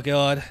 Oh,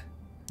 God.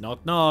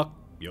 Knock, knock.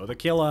 You're the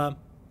killer.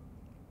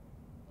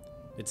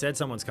 It said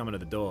someone's coming to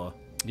the door.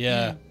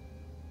 Yeah.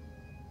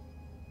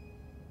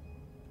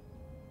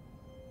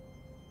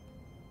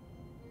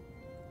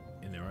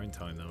 In their own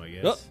time, though, I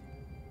guess.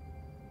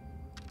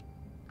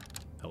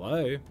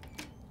 Hello?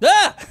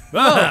 Ah!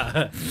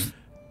 Ah!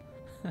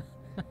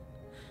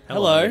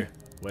 Hello.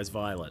 Where's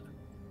Violet?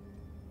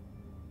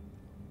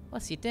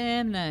 What's your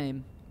damn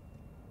name?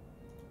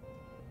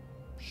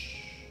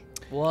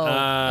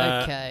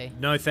 Whoa. Okay.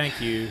 No,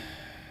 thank you.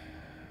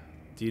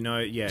 Do you know?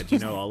 Yeah. Do you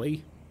know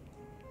Ollie?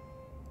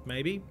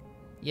 Maybe.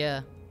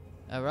 Yeah.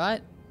 All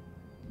right.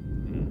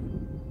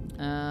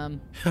 I'm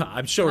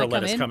sure he'll Can I let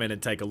come us in? come in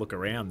and take a look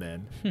around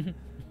then.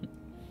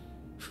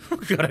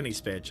 Got any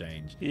spare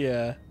change?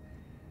 Yeah.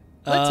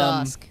 Let's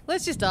ask.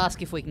 Let's just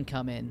ask if we can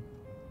come in.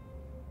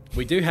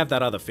 We do have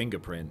that other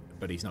fingerprint,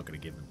 but he's not going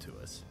to give them to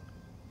us.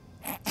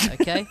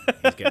 Okay.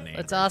 He's getting angry.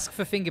 Let's ask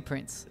for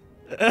fingerprints.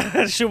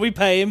 Should we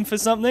pay him for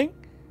something?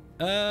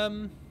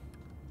 For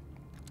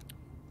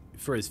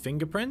his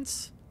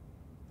fingerprints?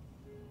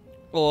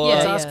 Or Yeah.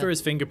 Let's ask for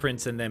his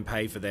fingerprints and then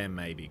pay for them,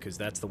 maybe, because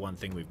that's the one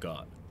thing we've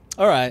got.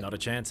 all right. Not a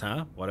chance,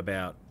 huh? What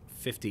about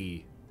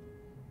 50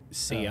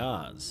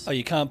 CRs? Oh,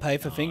 you can't pay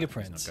for No,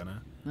 fingerprints. He's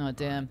not gonna. Oh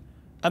damn.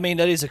 I mean,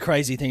 that is a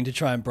crazy thing to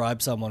try and bribe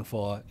someone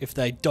for if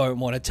they don't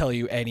want to tell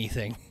you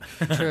anything.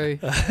 True.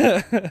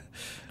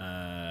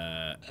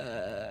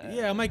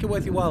 Yeah, I'll make it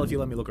worth your while if you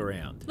let me look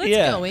around. Let's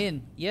Yeah. go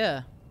in.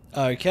 Yeah.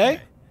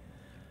 Okay.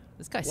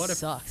 This guy What if-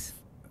 sucks.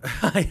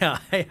 I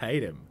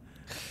hate him.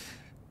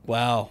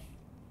 Wow.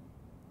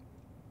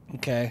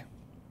 Okay.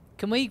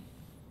 Can we?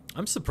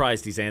 I'm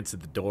surprised he's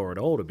answered the door at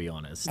all, to be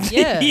honest.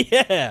 Yeah.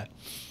 Yeah.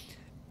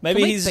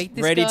 Maybe Can we he's beat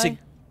this ready guy? to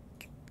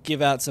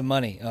give out some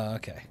money. Oh,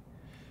 okay.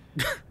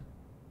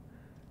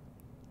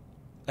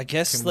 I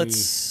guess Can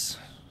let's...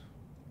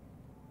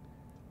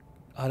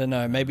 I don't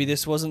know. Maybe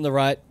this wasn't the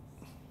right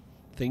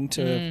thing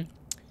to...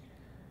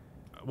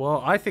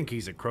 Well, I think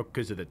he's a crook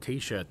because of the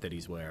T-shirt that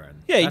he's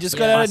wearing. Yeah, he That's just the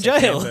got out of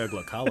classic jail.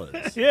 Hamburglar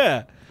colours.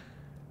 Yeah.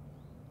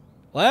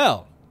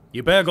 Wow.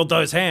 You burgled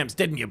those hams,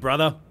 didn't you,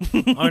 brother?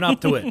 Own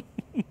up to it.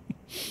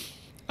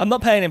 I'm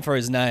not paying him for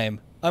his name.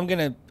 I'm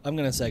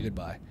gonna say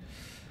goodbye.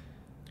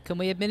 Can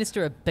we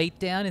administer a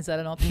beatdown? Is that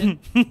an option?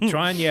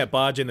 Try and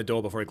barge in the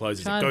door before he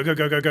closes Try it.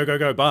 and-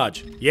 Go,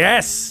 barge.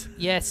 Yes.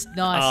 Yes.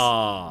 Nice.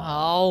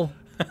 Oh.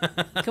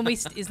 Oh. Can we?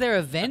 Is there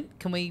a vent?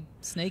 Can we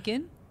sneak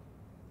in?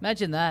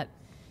 Imagine that.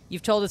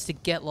 You've told us to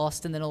get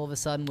lost, and then all of a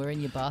sudden we're in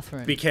your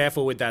bathroom. Be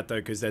careful with that though,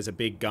 because there's a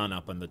big gun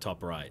up on the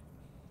top right.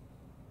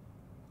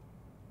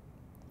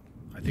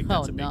 I think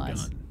that's a big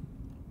nice. gun.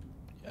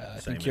 I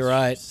Same think you're as-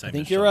 right. same I as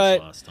think you're Sean's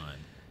right. Last time.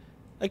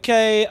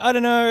 Okay, I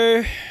don't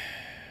know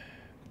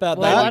about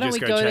Well, that. why don't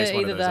just we go go chase to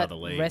one of either those that other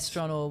leads.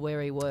 restaurant or where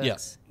he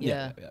works?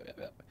 Yeah.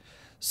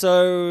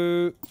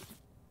 So,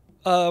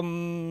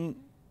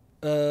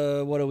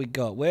 what do we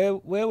got? Where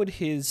would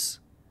his?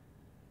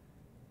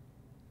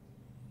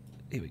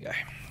 Here we go.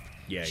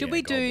 Yeah. Should yeah,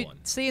 we do? gold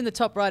one. See in the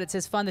top right, it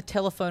says find the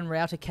telephone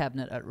router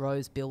cabinet at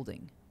Rose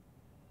Building.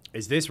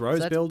 Is this Rose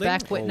So that's Building?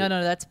 back where, or- no,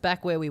 that's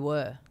back where we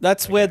were.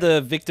 That's where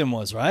the victim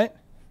was, right?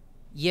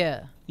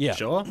 Yeah. Yeah.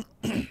 Sure.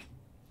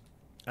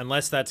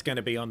 Unless that's going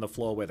to be on the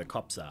floor where the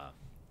cops are.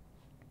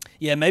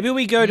 Yeah, maybe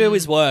we go to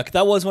his work.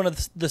 That was one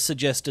of the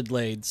suggested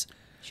leads.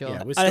 Sure.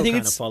 Yeah, we're I still think kind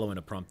of it's- following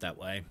a prompt that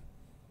way.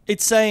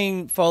 It's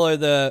saying follow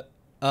the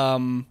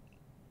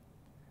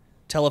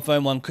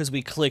telephone one because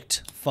we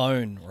clicked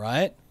phone,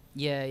 right?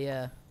 Yeah.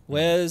 Yeah.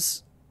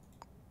 Where's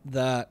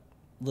that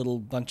little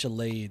bunch of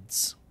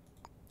leads?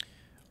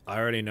 I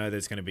already know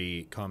there's going to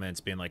be comments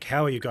being like,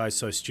 how are you guys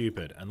so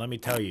stupid? And let me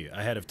tell you,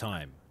 ahead of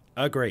time,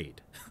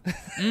 agreed.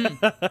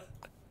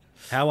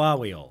 How are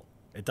we all?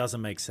 It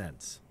doesn't make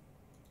sense.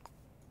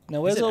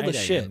 Now, where's Is it all the 8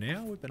 a.m. shit?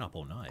 now? We've been up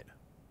all night.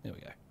 There we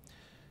go.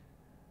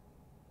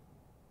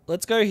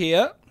 Let's go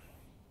here.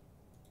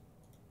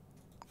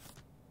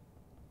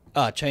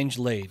 Change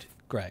lead.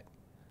 Great.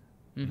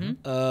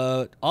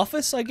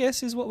 Office, I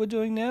guess, is what we're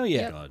doing now.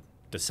 Yeah. God,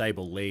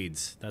 disable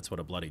leads. That's what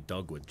a bloody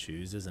dog would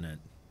choose, isn't it?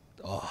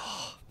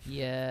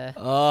 Yeah.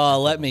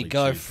 Oh, let me Probably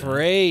go choose that.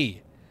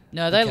 free.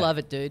 No, they Okay. love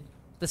it, dude.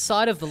 The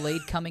sight of the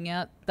lead coming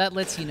out, that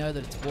lets you know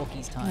that it's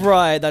walkie's time.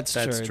 Right, that's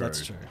That's true. true.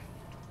 That's true.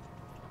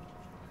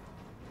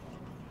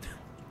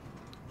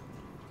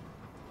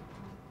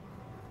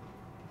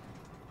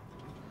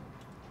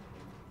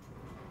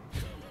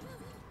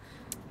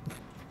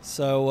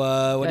 So,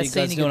 what are you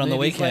guys doing on the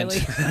weekend?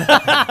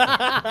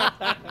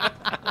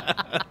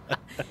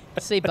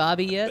 See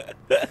Barbie yet?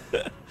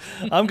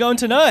 I'm going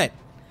tonight.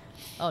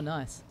 Oh,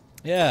 nice.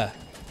 Yeah.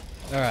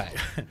 All right.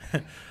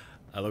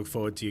 I look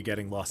forward to you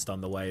getting lost on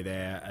the way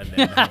there and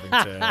then having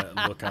to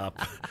look up.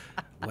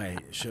 Wait,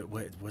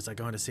 was I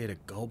going to see it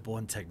at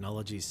Goldborn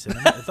Technologies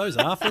Cinema? Are those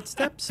our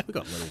footsteps? We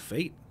got little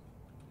feet.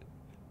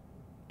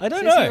 I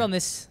don't Says know. here on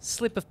this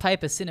slip of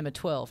paper, Cinema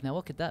 12. Now,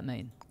 what could that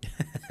mean?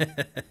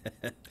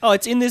 Oh,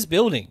 it's in this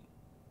building.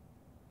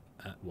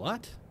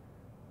 What?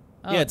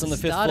 Oh, Yeah, it's on the 5th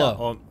startup.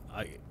 floor.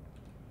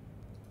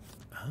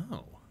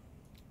 Oh.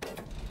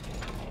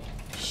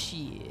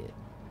 Shit.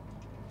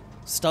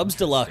 Stubbs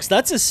Deluxe.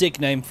 That's a sick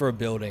name for a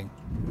building.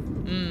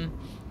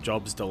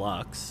 Jobs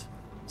Deluxe.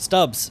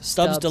 Stubbs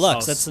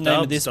Deluxe. Oh, That's the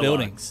name of this Stubbs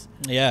building. Deluxe.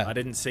 Yeah. I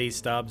didn't see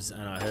Stubbs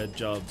and I heard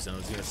Jobs and I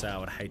was going to say I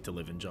would hate to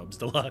live in Jobs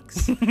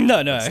Deluxe.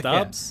 No. But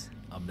Stubbs,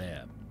 I'm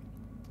there.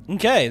 Yeah.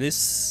 Okay,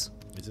 this...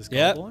 Is this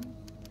Yep. Goldborn?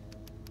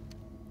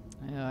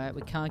 All right,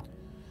 we can't.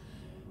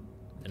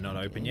 They're not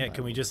open yet.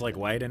 Can we just like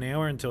wait an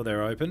hour until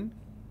they're open?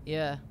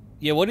 Yeah.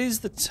 Yeah, what is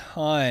the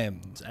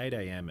time? It's 8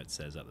 a.m. it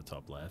says at the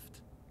top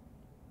left.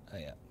 Oh,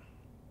 yeah.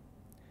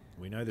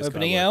 We know this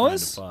Opening guy worked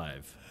hours? 9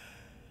 to 5.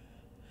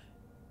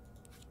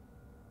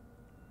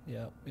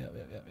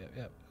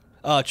 Yep.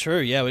 Oh, true.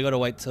 Yeah, we got to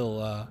wait till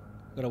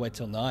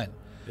 9.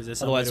 Is there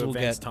some way Otherwise to we'll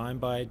advance get- time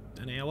by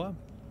an hour?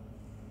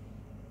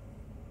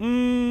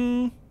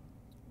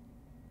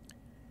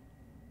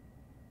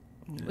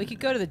 We could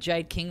go to the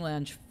Jade King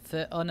Lounge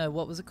for. Oh no,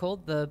 what was it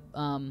called? The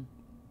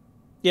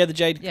Yeah, the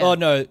Jade... Yeah. Oh,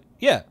 no.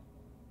 Yeah.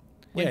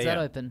 When's that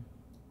yeah. open?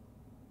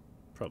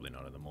 Probably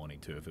not in the morning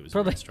too if it was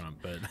Probably. a restaurant,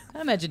 but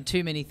I imagine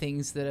too many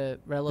things that are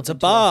relevant. It's a to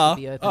us bar.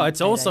 to be open oh, at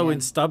it's 8 also in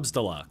a.m. Stubbs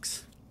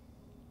Deluxe.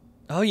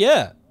 Oh,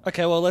 yeah.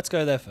 Okay, well, let's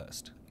go there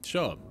first.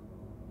 Sure.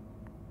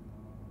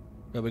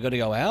 But we got to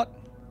go out?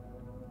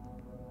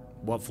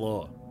 What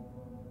floor?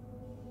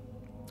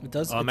 It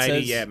does. Oh, it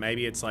maybe says-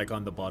 maybe it's like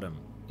on the bottom.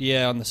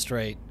 Yeah, on the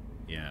street.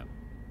 Yeah.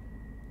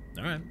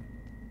 All right.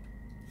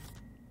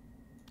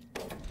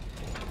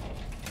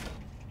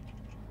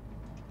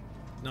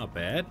 Not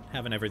bad.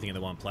 Having everything in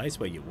the one place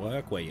where you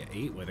work, where you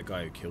eat, where the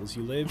guy who kills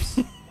you lives.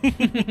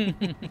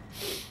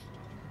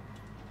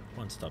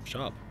 One-stop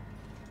shop.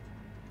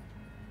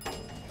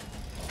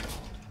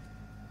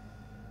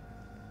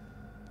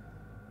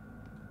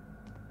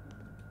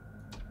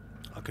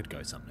 I could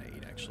go something to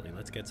eat, actually.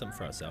 Let's get some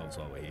for ourselves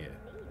while we're here.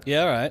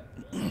 Yeah, all right.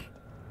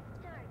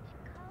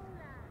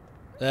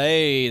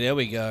 Hey, there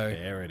we go.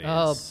 There it is.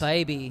 Oh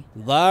baby.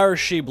 There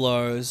she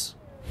blows.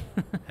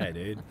 Hey,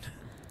 dude.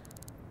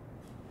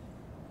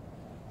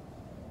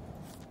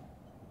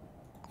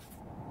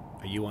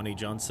 Are you Oni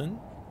Johnson?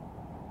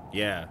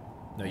 Yeah.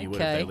 No, you would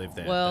if they Okay, lived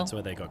there. well- That's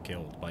where they got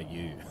killed, by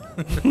you.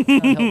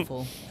 Not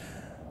helpful.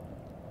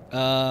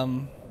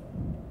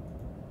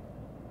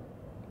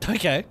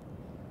 Okay.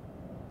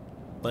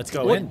 Let's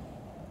go What? in.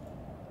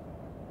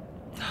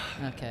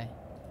 Okay.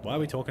 Why are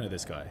we talking to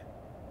this guy?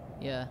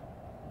 Yeah.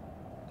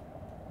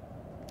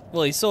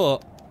 Well, he saw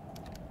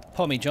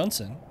Pommy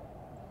Johnson.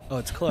 Oh,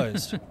 it's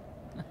closed.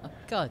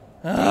 God.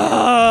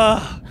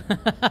 Ah,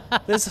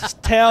 this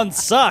town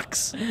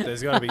sucks.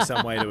 There's got to be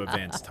some way to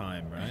advance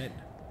time, right?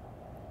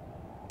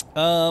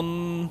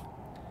 Well,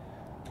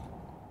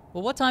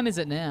 what time is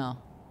it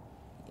now?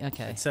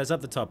 Okay. It says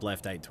up the top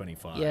left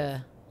 8:25. Yeah.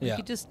 We Yeah.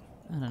 could just,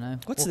 I don't know.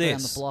 What's walk around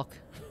this? the block.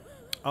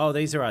 Oh,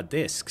 these are our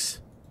discs.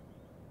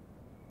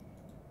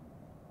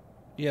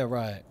 Yeah,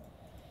 right.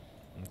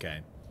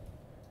 Okay.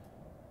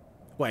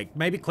 Wait,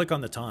 maybe click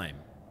on the time.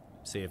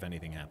 See if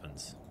anything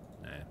happens.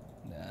 No.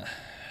 Nah.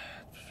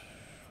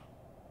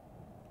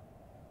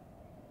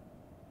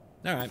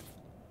 All right.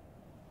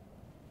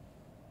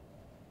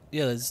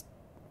 Yeah, there's...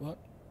 What?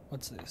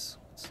 What's this?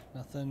 It's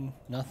nothing.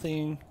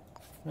 Nothing.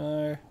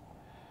 No.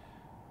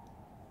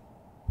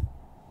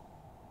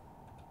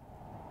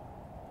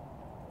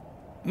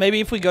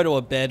 Maybe if we go to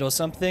a bed or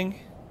something.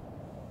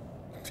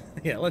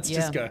 Yeah, let's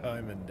Yeah. just go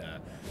home and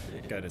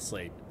go to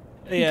sleep.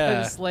 Go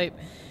Yeah. to sleep.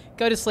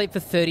 Go to sleep for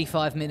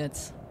 35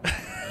 minutes.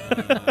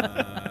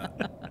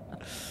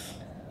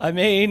 I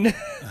mean...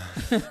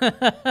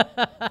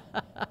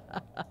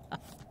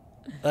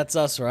 That's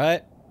us,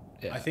 right?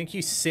 Yeah. I think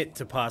you sit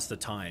to pass the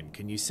time.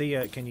 Can you see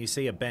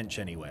a bench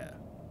anywhere?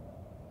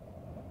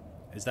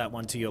 Is that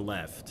one to your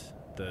left?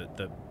 The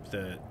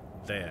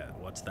there.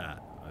 What's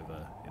that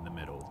over in the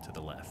middle to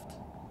the left?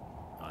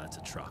 Oh, that's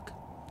a truck.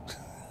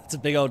 It's a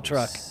big old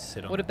truck.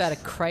 Sit on What it. about a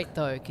crate,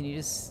 though? Can you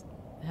just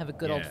have a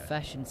good Yeah.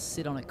 old-fashioned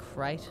sit on a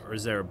crate? Or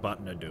is there a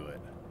button to do it?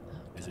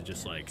 Is it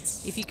just like...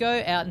 If you go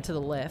out and to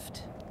the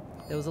left,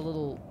 there was a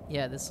little...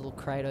 Yeah, this little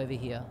crate over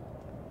here.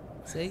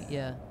 See?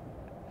 Yeah.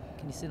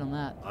 Can you sit on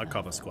that? I'd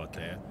cover squat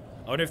there.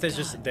 I wonder if there's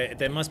just...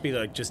 There must be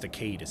like just a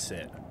key to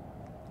sit.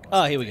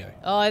 Oh, here we go.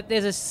 Oh,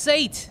 there's a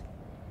seat!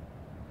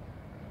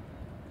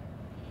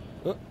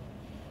 Oh.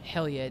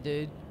 Hell yeah,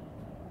 dude.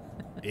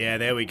 Yeah,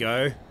 there we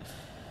go.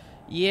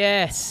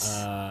 Yes!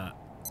 Oh,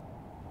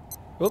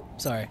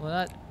 sorry. well,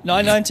 that...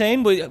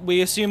 9:19.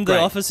 We assume the Great.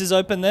 office is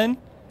open then.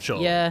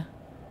 Sure. Yeah.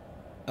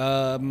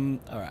 All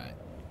right.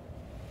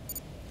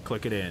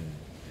 Click it in,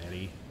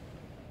 Eddie.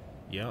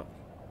 Yep.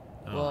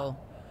 Oh. Whoa.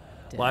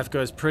 Life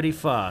goes pretty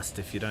fast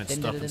if you don't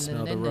stop and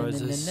smell the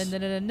roses.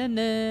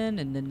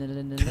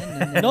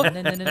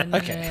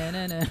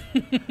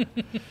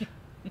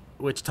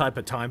 Which type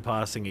of time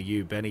passing are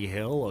you, Benny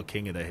Hill or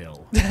King of the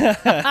Hill?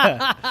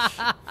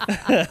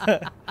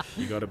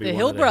 You got to be The one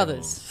Hill of the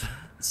Brothers. Hills.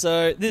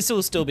 So this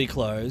will still be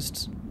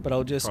closed, but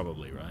I'll just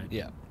Probably, right?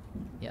 yeah.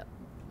 Yeah.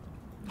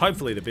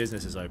 Hopefully the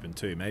business is open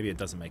too. Maybe it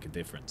doesn't make a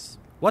difference.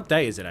 What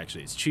day is it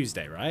actually? It's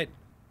Tuesday, right?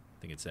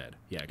 I think it said.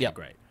 Yeah, okay, Yep.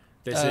 great.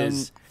 This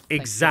is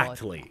Thank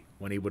exactly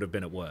when he would have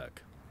been at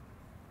work.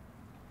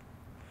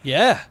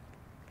 Yeah.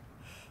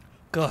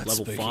 God,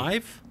 Level spooky.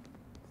 5?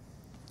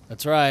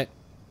 That's right.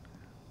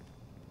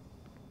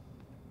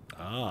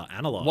 Ah,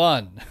 analog.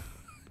 1.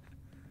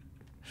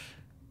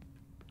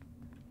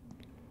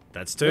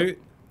 That's 2.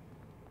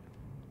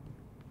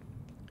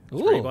 3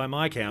 Ooh, by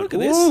my count. look at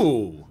this.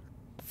 Ooh.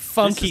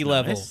 funky This is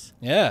level. nice.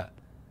 Yeah.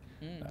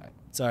 All right.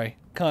 Sorry,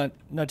 can't.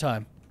 No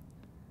time.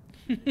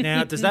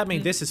 Now, does that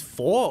mean this is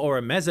 4 or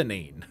a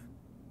mezzanine?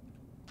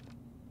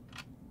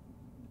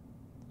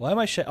 Why am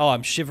I? Oh,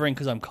 I'm shivering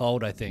because I'm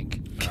cold. I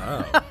think.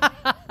 Oh.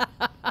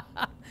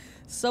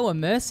 So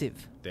immersive.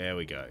 There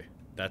we go.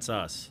 That's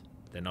us.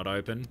 They're not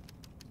open.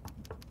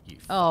 You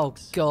Oh,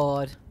 fucks.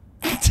 God.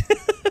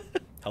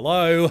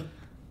 Hello?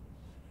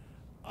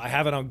 I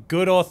have it on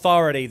good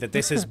authority that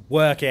this is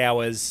work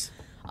hours.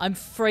 I'm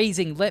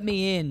freezing. Let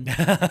me in.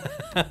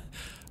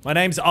 My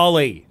name's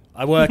Ollie.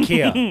 I work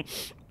here.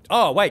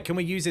 Oh, wait. Can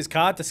we use his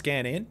card to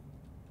scan in?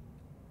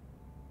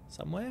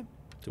 Somewhere?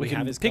 Do We have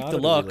can his pick card the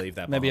or do we lock. leave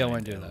that Maybe I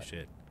behind? won't do Oh, that.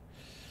 Shit.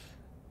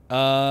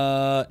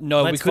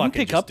 No, we Let's couldn't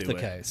fucking pick up just the do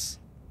it. case.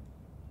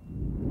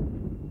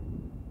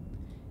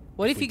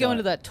 What if we you go don't-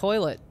 into that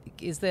toilet?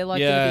 Is there like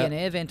going Yeah. to be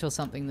an air vent or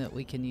something that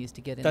we can use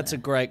to get in That's a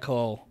there? great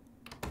call.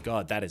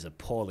 God, that is a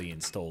poorly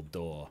installed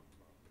door.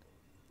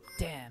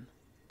 Damn.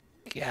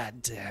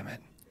 God damn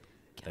it.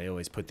 They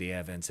always put the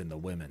air vents in the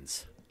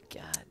women's.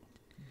 God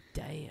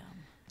damn.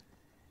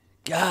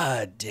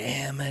 God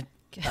damn it.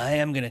 I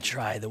am gonna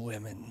try the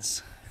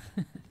women's.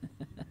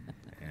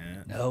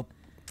 Yeah. Nope.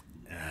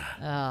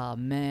 Oh,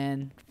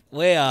 man.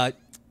 We are There's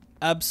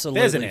an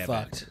absolutely air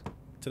fucked. vent.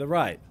 To the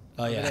right.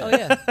 Oh yeah. Oh,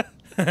 yeah.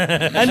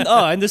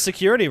 and the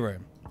security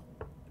room.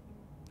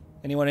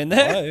 Anyone in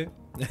there?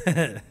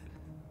 Hello?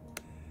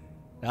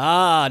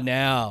 Ah,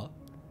 now.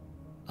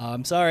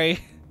 I'm sorry.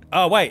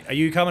 Oh, wait. Are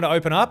you coming to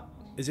open up?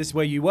 Is this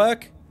where you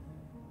work?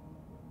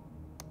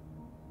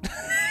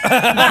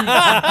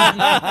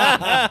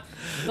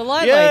 The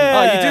light Yeah.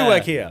 Oh, you do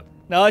work here.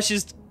 No,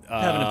 she's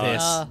having a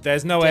piss.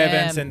 There's no air Damn.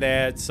 vents in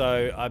there,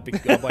 so I'll wait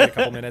a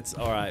couple minutes.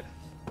 All right.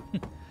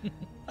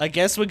 I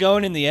guess we're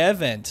going in the air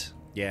vent.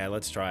 Yeah,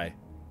 let's try.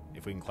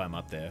 If we can climb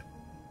up there.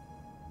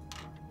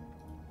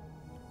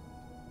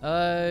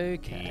 lady.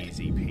 Okay.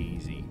 Easy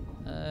peasy.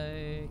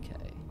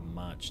 Okay.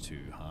 Much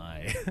too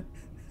high.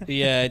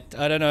 Yeah,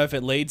 I don't know if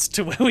it leads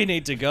to where we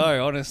need to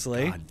go,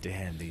 honestly. God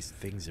damn, these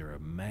things are a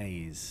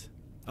maze.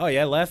 Oh,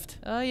 yeah, left.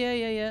 Oh,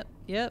 yeah.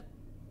 Yep.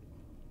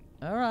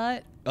 All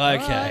right.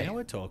 Okay. Now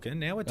we're talking.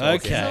 Now we're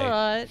talking. Okay. All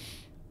right.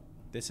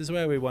 This is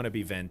where we want to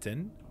be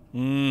venting.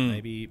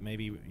 Maybe,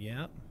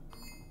 yeah.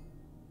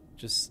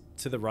 Just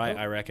to the right,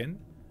 I reckon.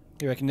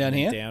 You reckon down And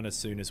here? Down as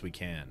soon as we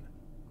can.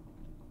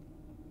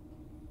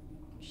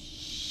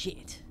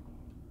 Shit.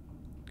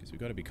 Because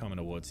we've got to be coming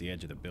towards the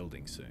edge of the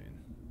building soon.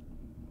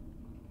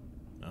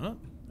 Oh,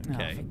 Oh,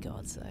 okay. for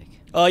God's sake.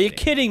 Oh, you're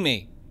kidding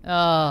me.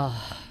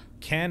 Oh.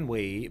 Can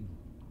we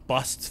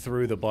bust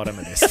through the bottom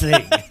of this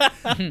thing?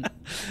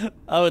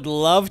 I would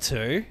love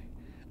to.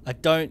 I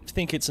don't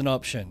think it's an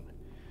option.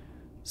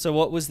 So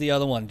what was the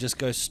other one? Just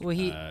go... Well,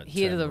 here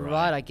to turn the right,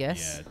 right, I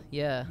guess.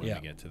 Yeah. When Yeah.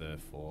 we get to the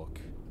fork.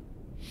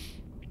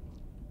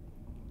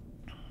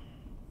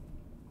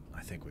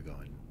 I think we're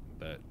going,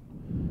 but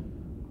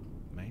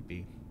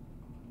maybe.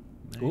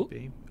 Ooh.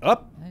 Maybe.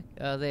 Up!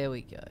 Oh, there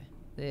we go.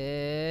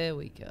 There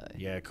we go.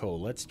 Yeah,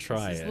 cool. Let's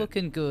try This is it.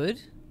 looking good.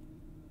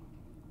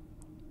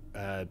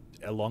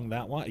 Along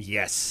that one?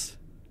 Yes.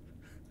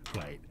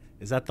 Wait,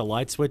 is that the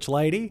light switch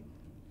lady?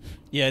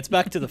 Yeah, it's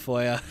back to the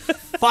foyer.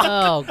 Fuck!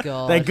 Oh,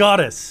 God. They got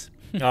us.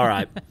 All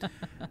right.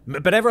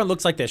 But everyone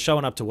looks like they're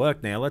showing up to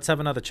work now. Let's have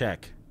another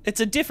check. It's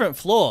a different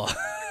floor.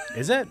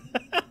 Is it?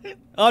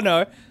 Oh,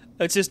 no.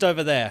 It's just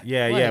over there.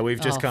 Yeah, Wait,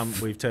 we've just oh. come,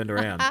 we've turned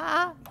around.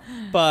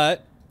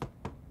 But...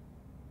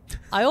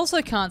 I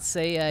also can't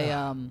see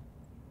a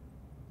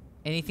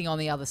anything on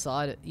the other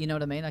side. You know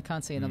what I mean? I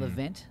can't see another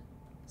vent.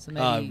 So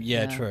maybe.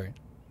 yeah, true.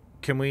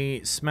 Can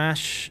we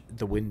smash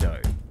the window?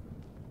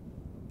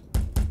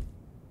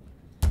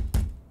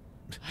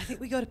 I think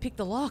we got to pick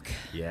the lock.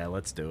 Yeah,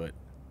 let's do it.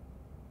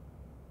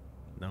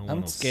 No one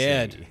I'm will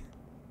scared. see.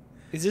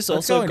 Is this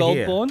Let's also go in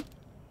here. Goldborn?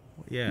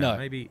 Yeah, No,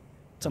 maybe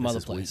some this other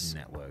is Wheaton place.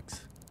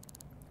 Networks.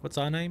 What's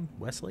our name?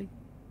 Wesley?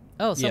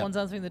 Oh, someone's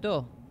answering the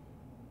door.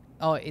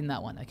 Oh, in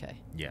that one. Okay.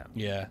 Yeah.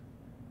 Yeah.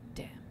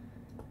 Damn.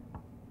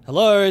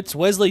 Hello, it's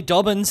Wesley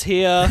Dobbins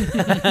here.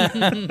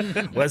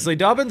 Wesley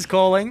Dobbins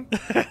calling.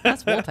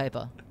 That's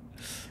wallpaper.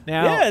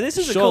 Now, Yeah, this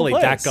is a cool surely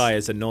that place. guy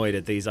is annoyed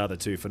at these other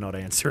two for not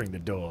answering the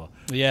door.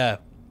 Yeah.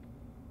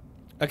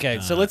 Okay,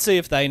 so let's see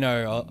if they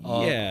know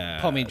Yeah,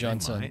 Pommy they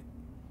Johnson. might.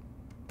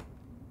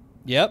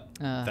 Yep.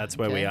 That's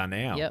where we are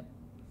now.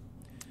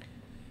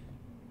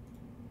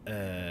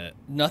 Yep.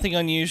 Nothing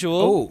unusual.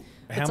 Oh,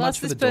 how Let's much ask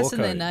for this the door person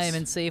their codes? name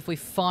and see if we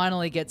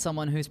finally get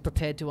someone who's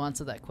prepared to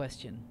answer that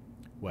question.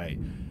 Wait,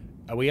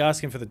 are we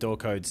asking for the door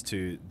codes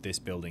to this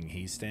building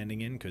he's standing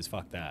in? Because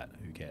fuck that.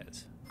 Who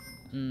cares?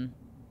 I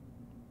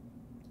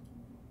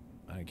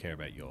don't care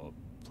about your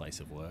place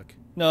of work.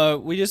 No,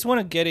 we just want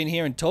to get in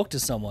here and talk to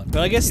someone.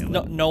 But I guess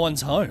no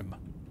one's home.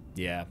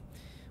 Yeah.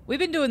 We've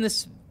been doing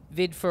this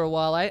vid for a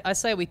while. I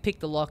say we pick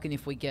the lock, and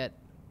if we get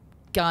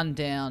gunned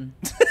down,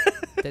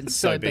 then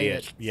so be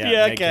it. Yeah,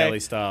 Yeah, Meg okay. Kelly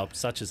style.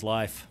 Such is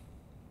life.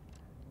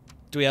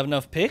 Do we have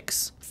enough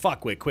picks?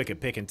 Fuck, we're quick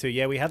at picking too.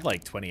 Yeah, we had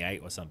like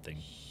 28 or something.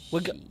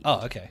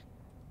 Oh, okay.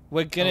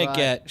 We're gonna Alright.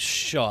 get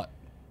shot.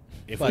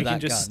 If by we can that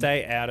just gun.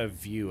 stay out of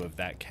view of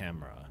that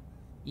camera.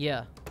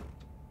 Yeah.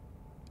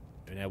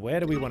 Now, where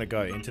do we want to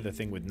go? Into the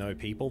thing with no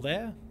people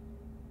there?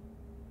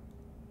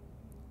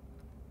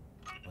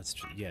 Let's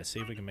see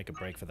if we can make a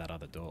break for that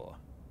other door.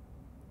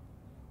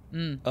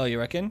 Oh, you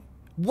reckon?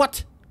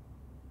 What?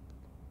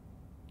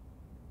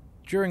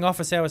 During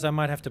office hours, I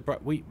might have to.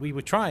 We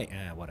were trying.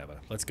 Whatever.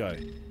 Let's go.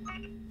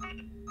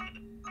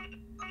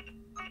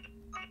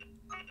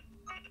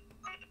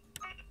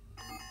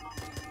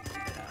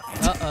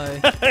 Uh-oh.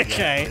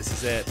 Okay. This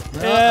is it.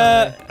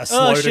 A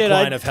slow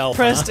decline I of health,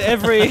 pressed huh?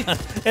 every Find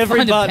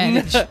a button.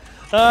 bandage.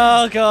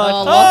 Oh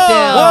god.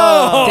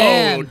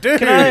 Oh, lockdown. Oh,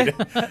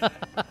 Damn. dude!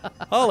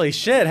 Holy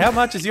shit! How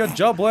much is your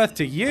job worth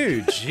to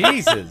you?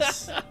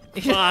 Jesus!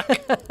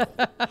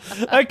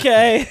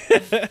 Okay.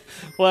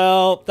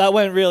 Well, that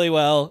went really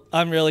well.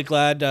 I'm really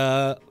glad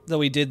that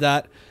we did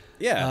that.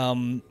 Yeah.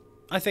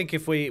 I think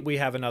if we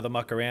have another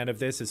muck around of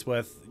this, it's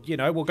worth,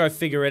 we'll go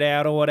figure it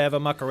out or whatever,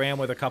 muck around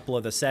with a couple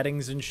of the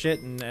settings and shit,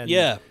 and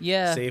Yeah.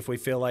 Yeah. see if we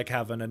feel like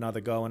having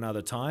another go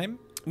another time.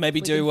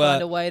 Maybe We do can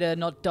find a way to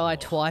not die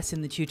twice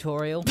in the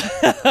tutorial.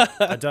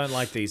 I don't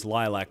like these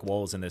lilac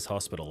walls in this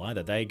hospital.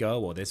 Either they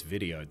go or this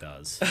video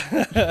does.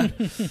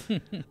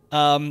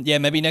 yeah,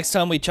 maybe next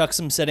time we chuck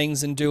some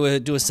settings and do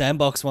a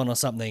sandbox one or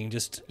something.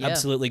 Just Yeah.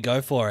 absolutely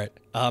go for it.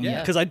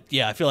 Yeah. Because I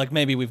feel like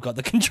maybe we've got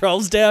the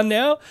controls down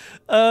now,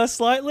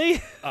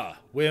 slightly.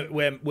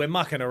 We're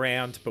mucking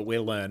around, but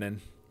we're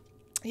learning.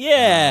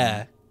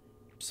 Yeah.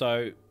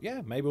 So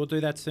yeah, maybe we'll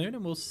do that soon,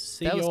 and we'll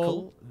see That you was all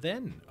cool.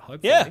 then.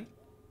 Hopefully. Yeah.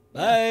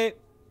 Bye.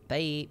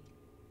 Bye.